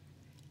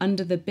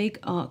 Under the big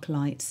arc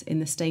lights in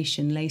the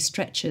station lay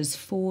stretchers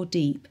 4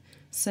 deep,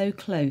 so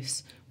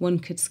close one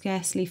could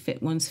scarcely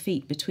fit one's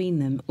feet between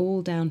them,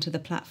 all down to the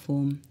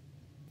platform.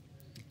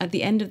 At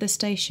the end of the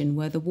station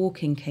were the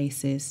walking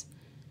cases.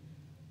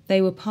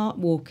 They were part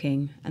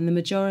walking, and the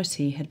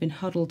majority had been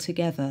huddled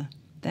together,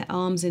 their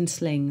arms in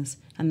slings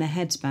and their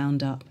heads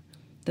bound up,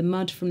 the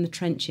mud from the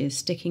trenches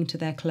sticking to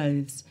their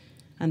clothes,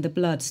 and the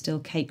blood still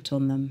caked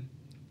on them.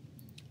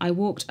 I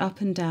walked up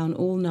and down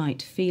all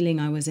night, feeling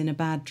I was in a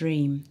bad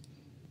dream.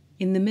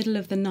 In the middle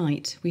of the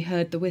night, we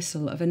heard the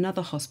whistle of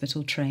another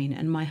hospital train,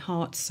 and my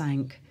heart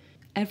sank.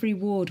 Every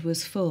ward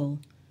was full.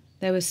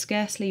 There was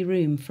scarcely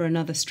room for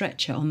another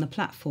stretcher on the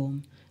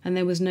platform, and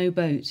there was no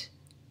boat.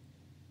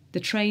 The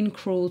train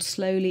crawled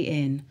slowly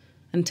in,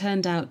 and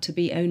turned out to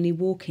be only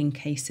walking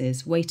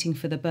cases waiting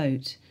for the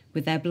boat,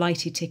 with their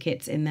blighty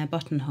tickets in their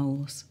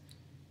buttonholes.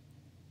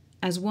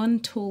 As one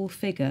tall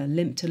figure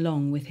limped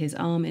along with his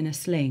arm in a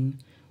sling,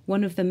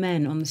 one of the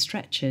men on the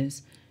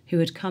stretchers, who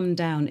had come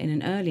down in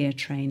an earlier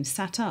train,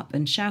 sat up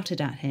and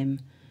shouted at him.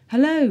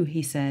 "Hello,"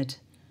 he said.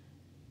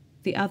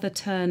 The other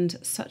turned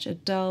such a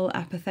dull,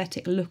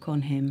 apathetic look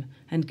on him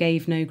and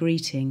gave no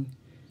greeting.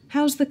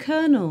 "How's the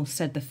colonel?"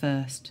 said the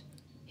first.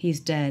 "He's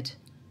dead,"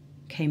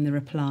 came the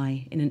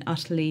reply in an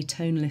utterly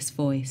toneless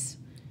voice.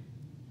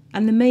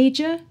 "And the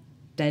major?"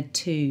 "Dead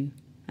too,"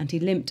 and he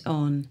limped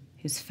on,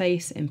 his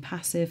face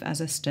impassive as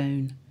a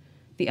stone.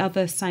 The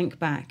other sank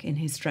back in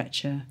his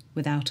stretcher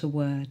without a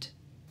word.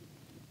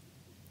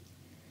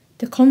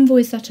 The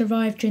convoys that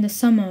arrived during the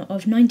summer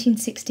of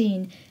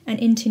 1916 and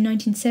into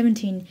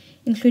 1917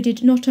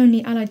 included not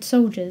only Allied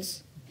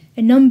soldiers.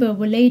 A number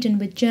were laden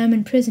with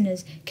German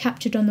prisoners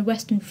captured on the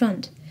Western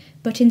Front,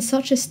 but in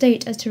such a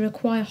state as to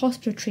require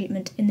hospital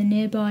treatment in the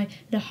nearby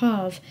Le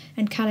Havre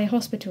and Calais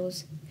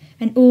hospitals,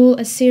 and all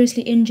as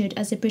seriously injured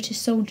as the British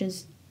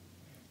soldiers.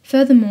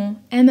 Furthermore,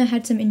 Emma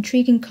had some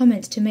intriguing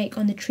comments to make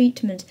on the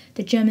treatment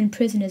the German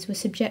prisoners were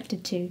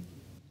subjected to.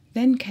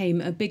 Then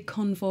came a big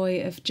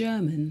convoy of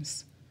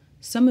Germans.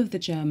 Some of the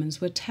Germans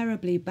were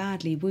terribly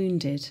badly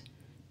wounded.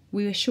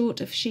 We were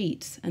short of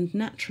sheets, and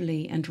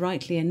naturally and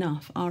rightly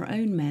enough our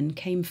own men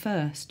came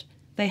first.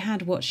 They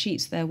had what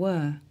sheets there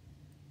were.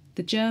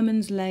 The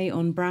Germans lay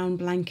on brown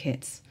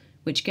blankets,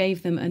 which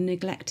gave them a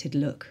neglected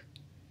look.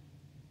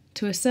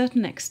 To a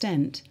certain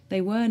extent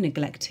they were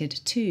neglected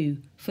too,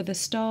 for the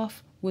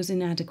staff was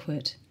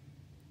inadequate.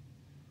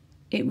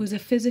 It was a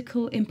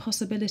physical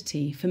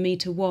impossibility for me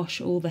to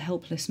wash all the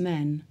helpless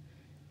men.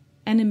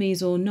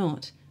 Enemies or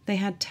not, they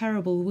had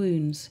terrible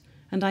wounds,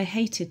 and I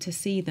hated to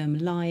see them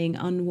lying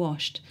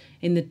unwashed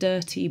in the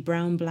dirty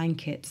brown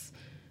blankets,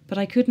 but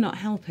I could not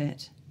help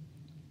it.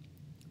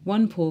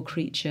 One poor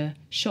creature,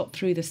 shot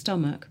through the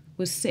stomach,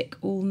 was sick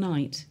all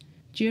night.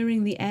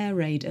 During the air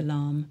raid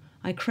alarm,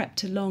 I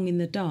crept along in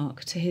the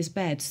dark to his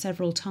bed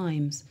several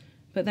times,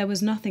 but there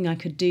was nothing I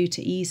could do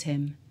to ease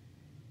him.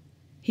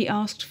 He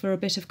asked for a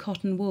bit of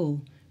cotton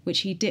wool,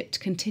 which he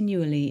dipped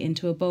continually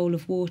into a bowl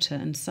of water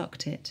and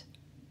sucked it.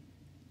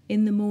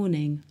 In the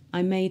morning,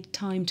 I made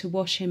time to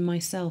wash him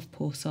myself,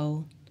 poor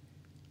soul.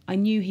 I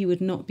knew he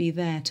would not be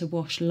there to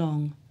wash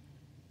long.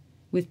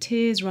 With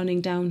tears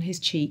running down his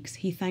cheeks,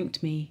 he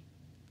thanked me.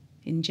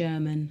 In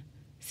German,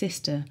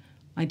 "Sister,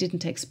 I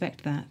didn't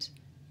expect that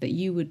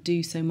you would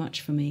do so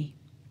much for me."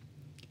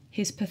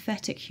 His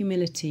pathetic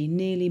humility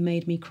nearly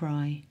made me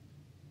cry.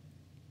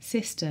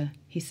 "Sister,"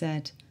 he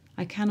said,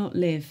 "I cannot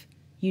live.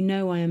 You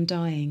know I am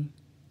dying."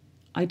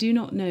 I do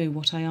not know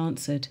what I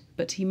answered,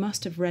 but he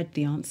must have read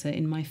the answer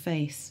in my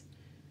face.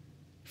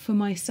 For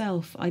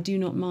myself, I do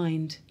not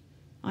mind.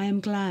 I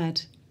am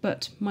glad,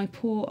 but my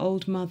poor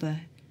old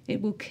mother,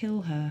 it will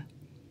kill her.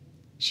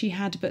 She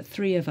had but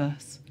 3 of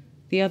us.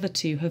 The other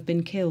 2 have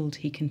been killed,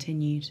 he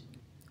continued.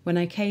 When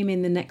I came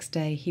in the next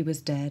day, he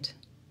was dead.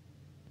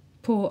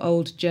 Poor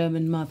old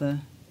German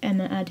mother,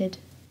 Emma added.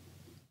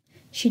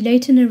 She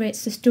later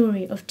narrates the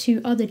story of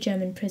 2 other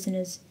German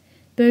prisoners,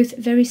 both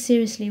very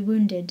seriously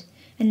wounded,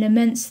 and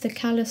laments the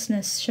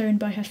callousness shown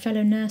by her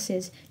fellow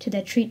nurses to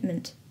their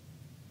treatment.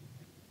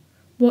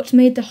 What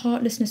made the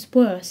heartlessness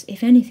worse,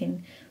 if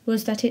anything,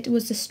 was that it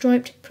was the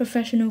striped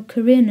professional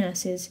career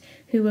nurses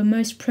who were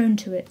most prone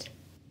to it.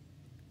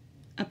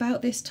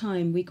 About this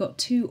time we got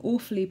 2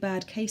 awfully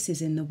bad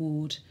cases in the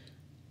ward,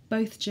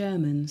 both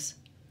Germans.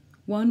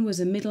 One was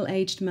a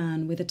middle-aged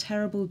man with a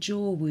terrible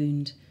jaw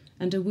wound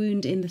and a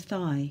wound in the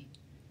thigh.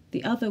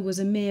 The other was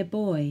a mere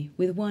boy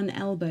with one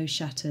elbow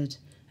shattered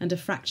and a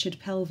fractured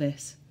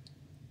pelvis.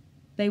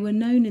 They were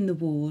known in the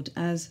ward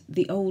as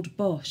the Old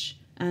Boche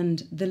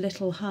and the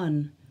Little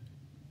Hun.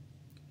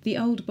 The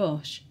Old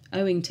Boche,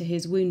 owing to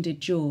his wounded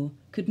jaw,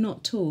 could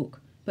not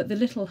talk, but the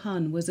Little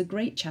Hun was a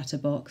great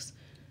chatterbox,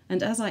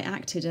 and as I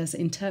acted as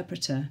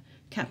interpreter,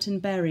 Captain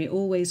Berry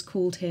always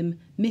called him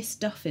Miss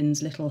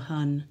Duffin's Little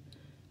Hun.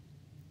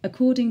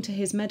 According to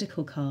his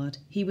medical card,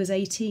 he was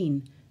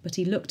 18, but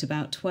he looked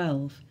about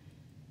 12.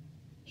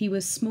 He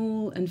was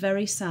small and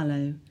very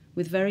sallow,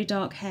 with very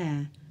dark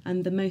hair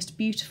and the most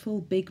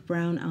beautiful big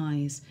brown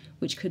eyes,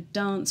 which could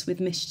dance with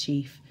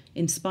mischief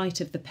in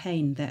spite of the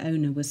pain their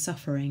owner was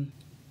suffering.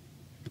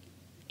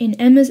 In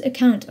Emma's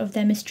account of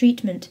their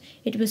mistreatment,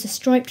 it was the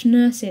striped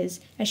nurses,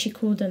 as she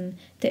called them,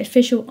 the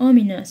official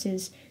army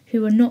nurses,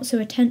 who were not so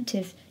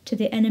attentive to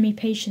the enemy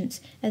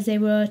patients as they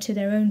were to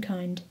their own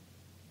kind.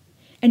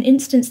 An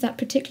instance that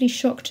particularly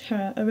shocked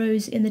her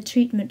arose in the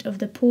treatment of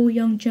the poor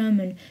young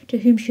German to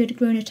whom she had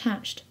grown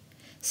attached.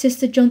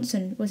 Sister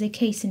Johnson was a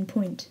case in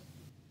point.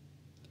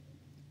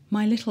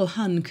 My little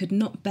Hun could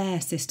not bear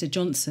Sister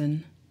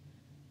Johnson.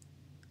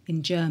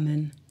 In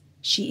German,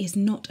 "She is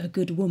not a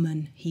good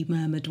woman," he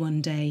murmured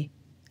one day,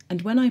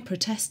 and when I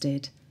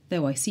protested,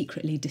 though I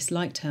secretly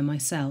disliked her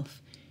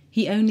myself,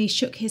 he only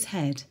shook his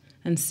head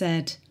and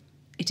said,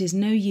 "It is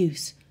no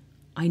use.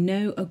 I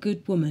know a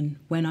good woman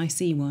when I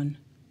see one."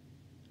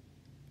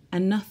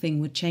 And nothing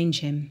would change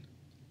him.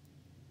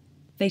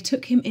 They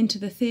took him into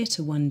the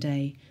theatre one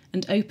day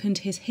and opened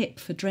his hip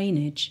for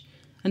drainage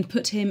and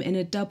put him in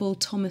a double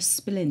Thomas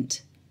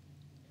splint.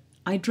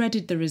 I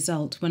dreaded the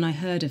result when I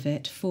heard of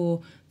it,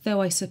 for,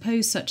 though I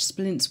suppose such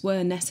splints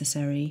were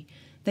necessary,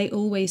 they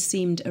always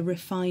seemed a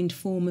refined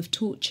form of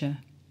torture.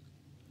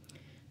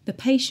 The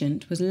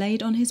patient was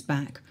laid on his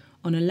back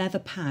on a leather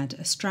pad,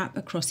 a strap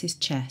across his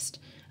chest,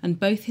 and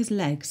both his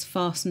legs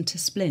fastened to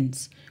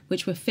splints,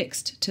 which were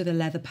fixed to the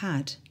leather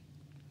pad.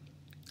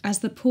 As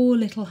the poor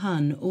little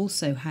Hun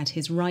also had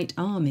his right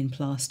arm in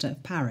plaster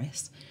of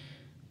Paris,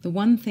 the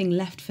one thing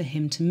left for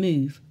him to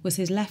move was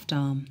his left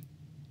arm.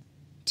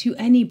 To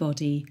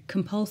anybody,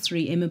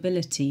 compulsory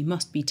immobility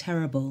must be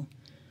terrible,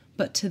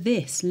 but to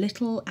this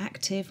little,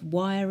 active,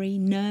 wiry,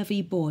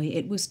 nervy boy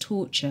it was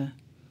torture.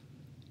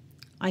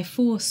 I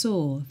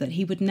foresaw that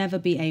he would never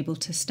be able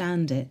to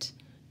stand it,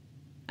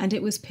 and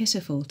it was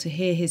pitiful to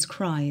hear his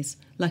cries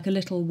like a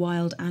little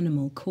wild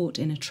animal caught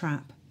in a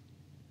trap.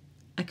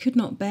 I could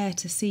not bear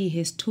to see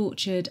his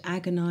tortured,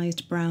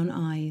 agonised brown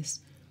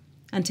eyes,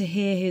 and to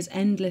hear his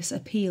endless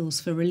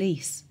appeals for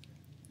release.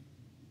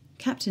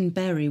 Captain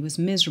Berry was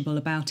miserable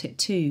about it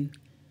too,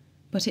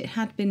 but it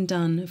had been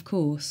done, of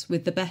course,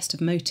 with the best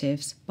of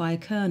motives, by a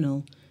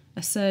colonel,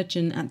 a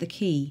surgeon at the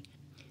quay,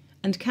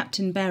 and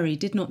Captain Berry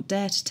did not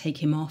dare to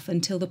take him off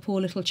until the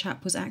poor little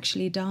chap was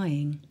actually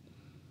dying.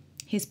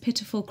 His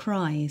pitiful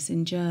cries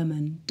in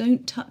German,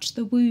 "Don't touch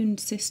the wound,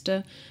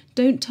 sister,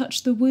 don't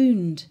touch the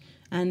wound,"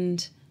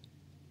 and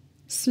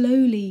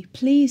 "Slowly,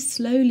 please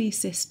slowly,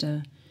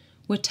 sister,"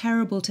 were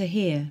terrible to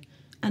hear,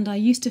 and I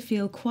used to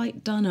feel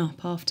quite done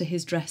up after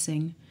his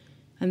dressing,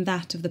 and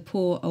that of the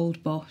poor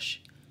old Boche,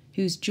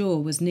 whose jaw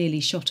was nearly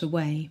shot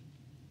away.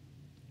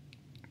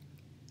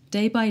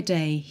 Day by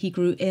day he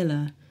grew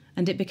iller,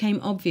 and it became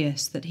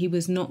obvious that he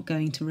was not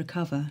going to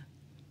recover.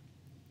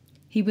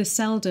 He was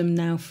seldom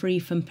now free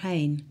from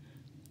pain,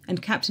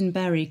 and Captain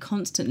Berry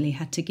constantly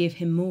had to give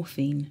him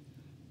morphine.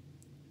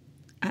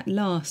 At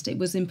last it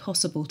was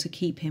impossible to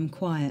keep him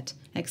quiet,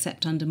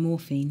 except under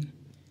morphine.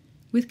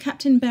 With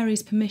Captain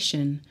Berry's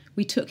permission,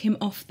 we took him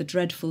off the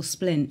dreadful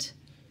splint.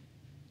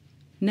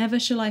 Never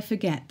shall I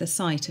forget the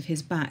sight of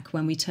his back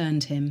when we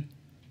turned him.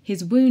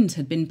 His wounds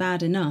had been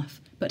bad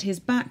enough, but his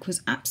back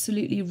was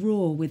absolutely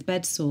raw with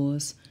bed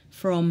sores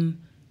from,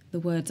 the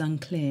word's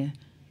unclear,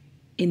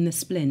 in the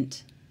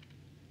splint.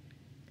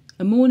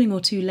 A morning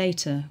or two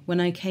later, when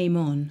I came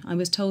on, I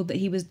was told that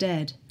he was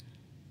dead.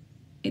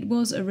 It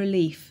was a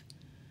relief,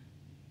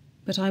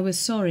 but I was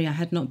sorry I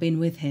had not been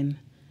with him,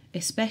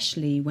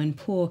 especially when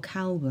poor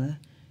Kalber,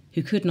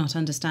 who could not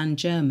understand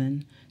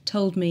German,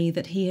 told me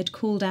that he had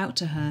called out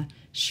to her,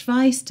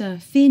 "Schweister,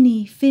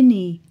 Finny,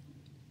 Finny."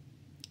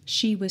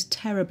 She was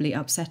terribly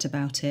upset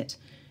about it,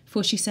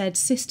 for she said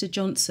Sister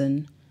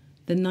Johnson,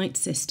 the night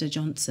Sister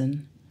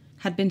Johnson,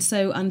 had been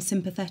so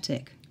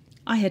unsympathetic.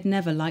 I had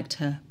never liked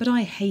her, but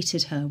I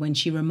hated her when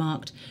she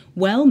remarked,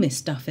 "Well,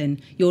 Miss Duffin,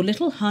 your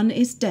little Hun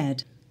is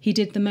dead. He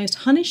did the most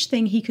Hunnish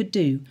thing he could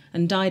do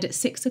and died at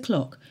 6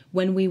 o'clock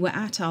when we were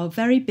at our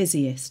very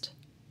busiest."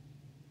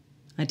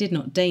 I did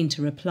not deign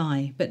to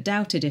reply, but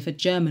doubted if a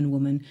German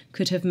woman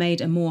could have made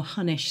a more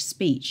Hunnish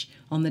speech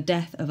on the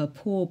death of a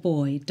poor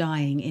boy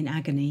dying in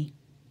agony.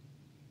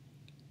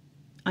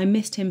 I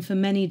missed him for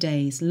many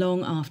days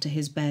long after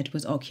his bed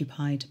was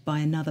occupied by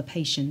another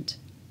patient.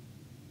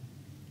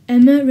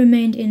 Emma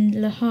remained in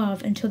Le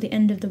Havre until the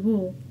end of the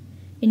war.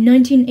 In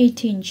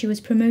 1918 she was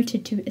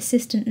promoted to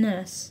assistant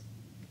nurse.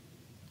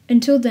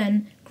 Until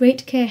then,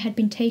 Great care had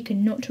been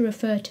taken not to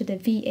refer to the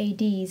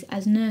VADs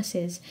as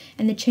nurses,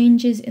 and the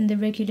changes in the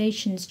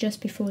regulations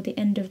just before the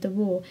end of the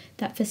war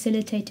that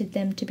facilitated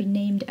them to be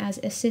named as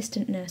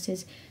assistant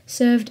nurses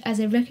served as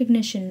a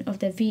recognition of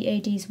the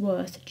VAD's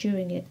worth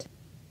during it.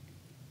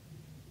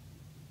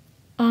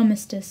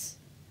 Armistice.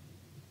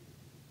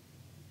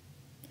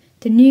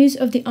 The news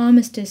of the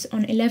armistice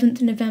on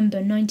 11th November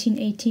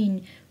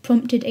 1918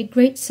 prompted a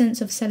great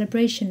sense of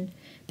celebration,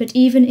 but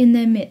even in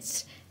their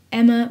midst,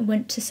 Emma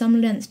went to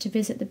some lengths to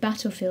visit the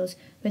battlefields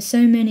where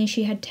so many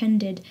she had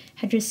tended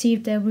had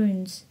received their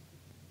wounds.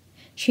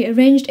 She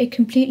arranged a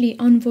completely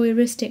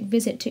unvoyeuristic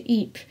visit to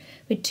Ypres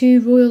with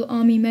 2 Royal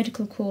Army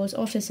Medical Corps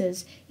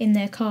officers in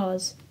their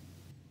cars.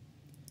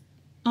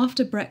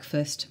 After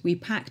breakfast, we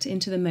packed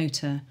into the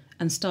motor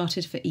and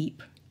started for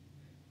Ypres.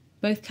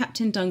 Both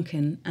Captain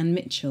Duncan and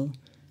Mitchell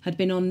had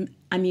been on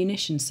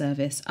ammunition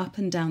service up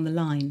and down the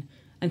line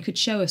and could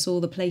show us all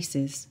the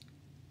places.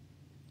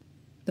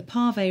 The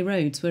pavé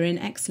roads were in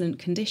excellent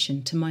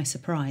condition, to my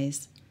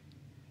surprise.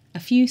 A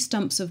few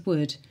stumps of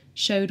wood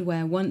showed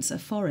where once a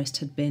forest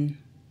had been.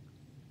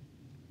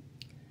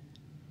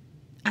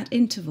 At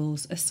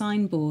intervals, a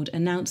signboard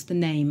announced the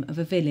name of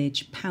a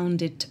village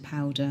pounded to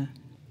powder.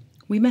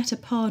 We met a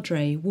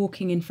padre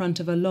walking in front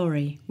of a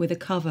lorry with a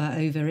cover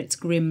over its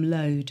grim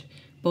load,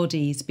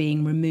 bodies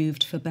being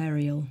removed for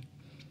burial.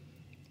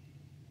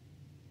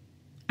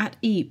 At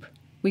Ypres,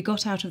 we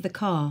got out of the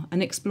car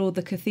and explored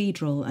the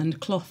cathedral and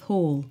Cloth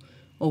Hall,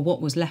 or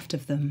what was left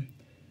of them,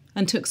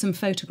 and took some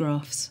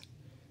photographs.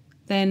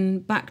 Then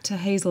back to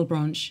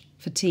Hazelbranche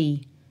for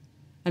tea,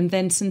 and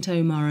then St.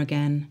 Omer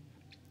again,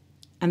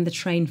 and the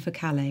train for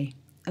Calais.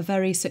 A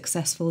very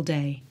successful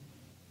day.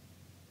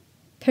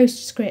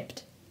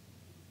 Postscript.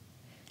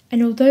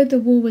 And although the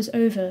war was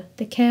over,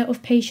 the care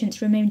of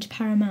patients remained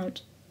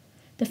paramount.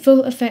 The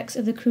full effects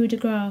of the coup de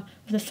grace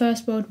of the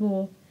First World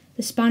War,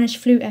 the Spanish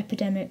flu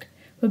epidemic,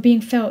 were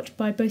being felt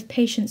by both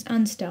patients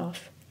and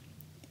staff,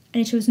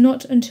 and it was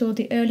not until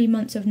the early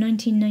months of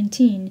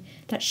 1919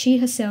 that she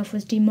herself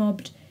was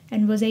demobbed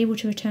and was able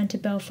to return to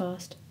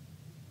Belfast.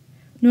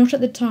 Not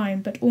at the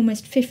time, but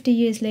almost 50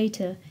 years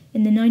later,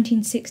 in the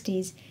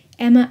 1960s,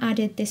 Emma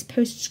added this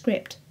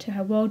postscript to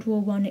her World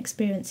War I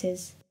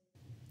experiences.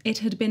 It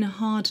had been a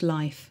hard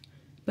life,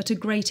 but a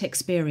great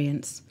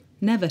experience,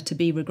 never to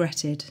be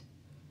regretted.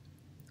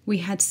 We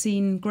had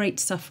seen great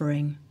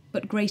suffering,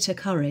 but greater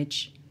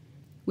courage.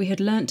 We had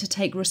learnt to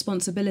take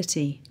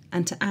responsibility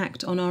and to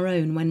act on our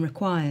own when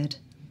required.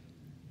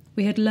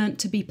 We had learnt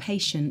to be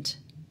patient,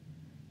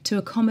 to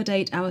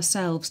accommodate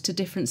ourselves to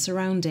different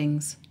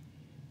surroundings.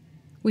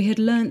 We had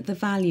learnt the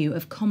value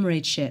of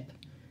comradeship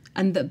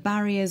and that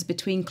barriers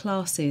between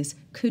classes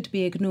could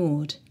be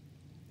ignored.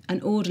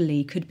 An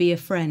orderly could be a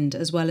friend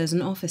as well as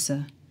an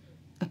officer.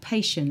 A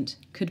patient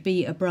could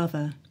be a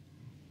brother.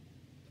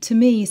 To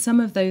me, some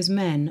of those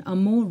men are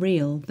more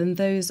real than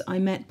those I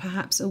met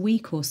perhaps a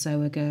week or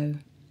so ago.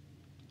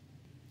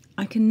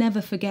 I can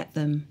never forget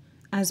them,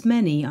 as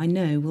many I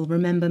know will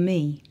remember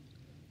me.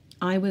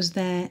 I was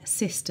their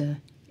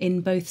sister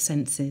in both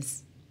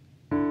senses.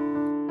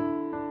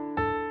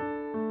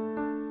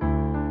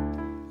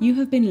 You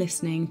have been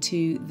listening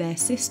to Their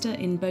Sister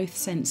in Both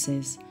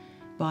Senses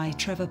by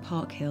Trevor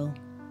Parkhill.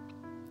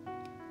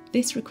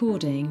 This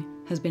recording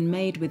has been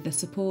made with the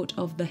support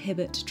of the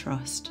Hibbert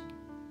Trust.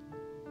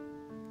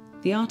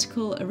 The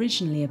article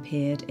originally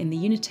appeared in the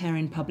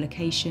Unitarian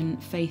publication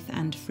Faith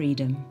and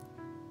Freedom.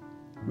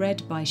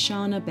 Read by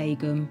Shana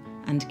Begum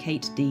and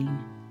Kate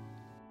Dean.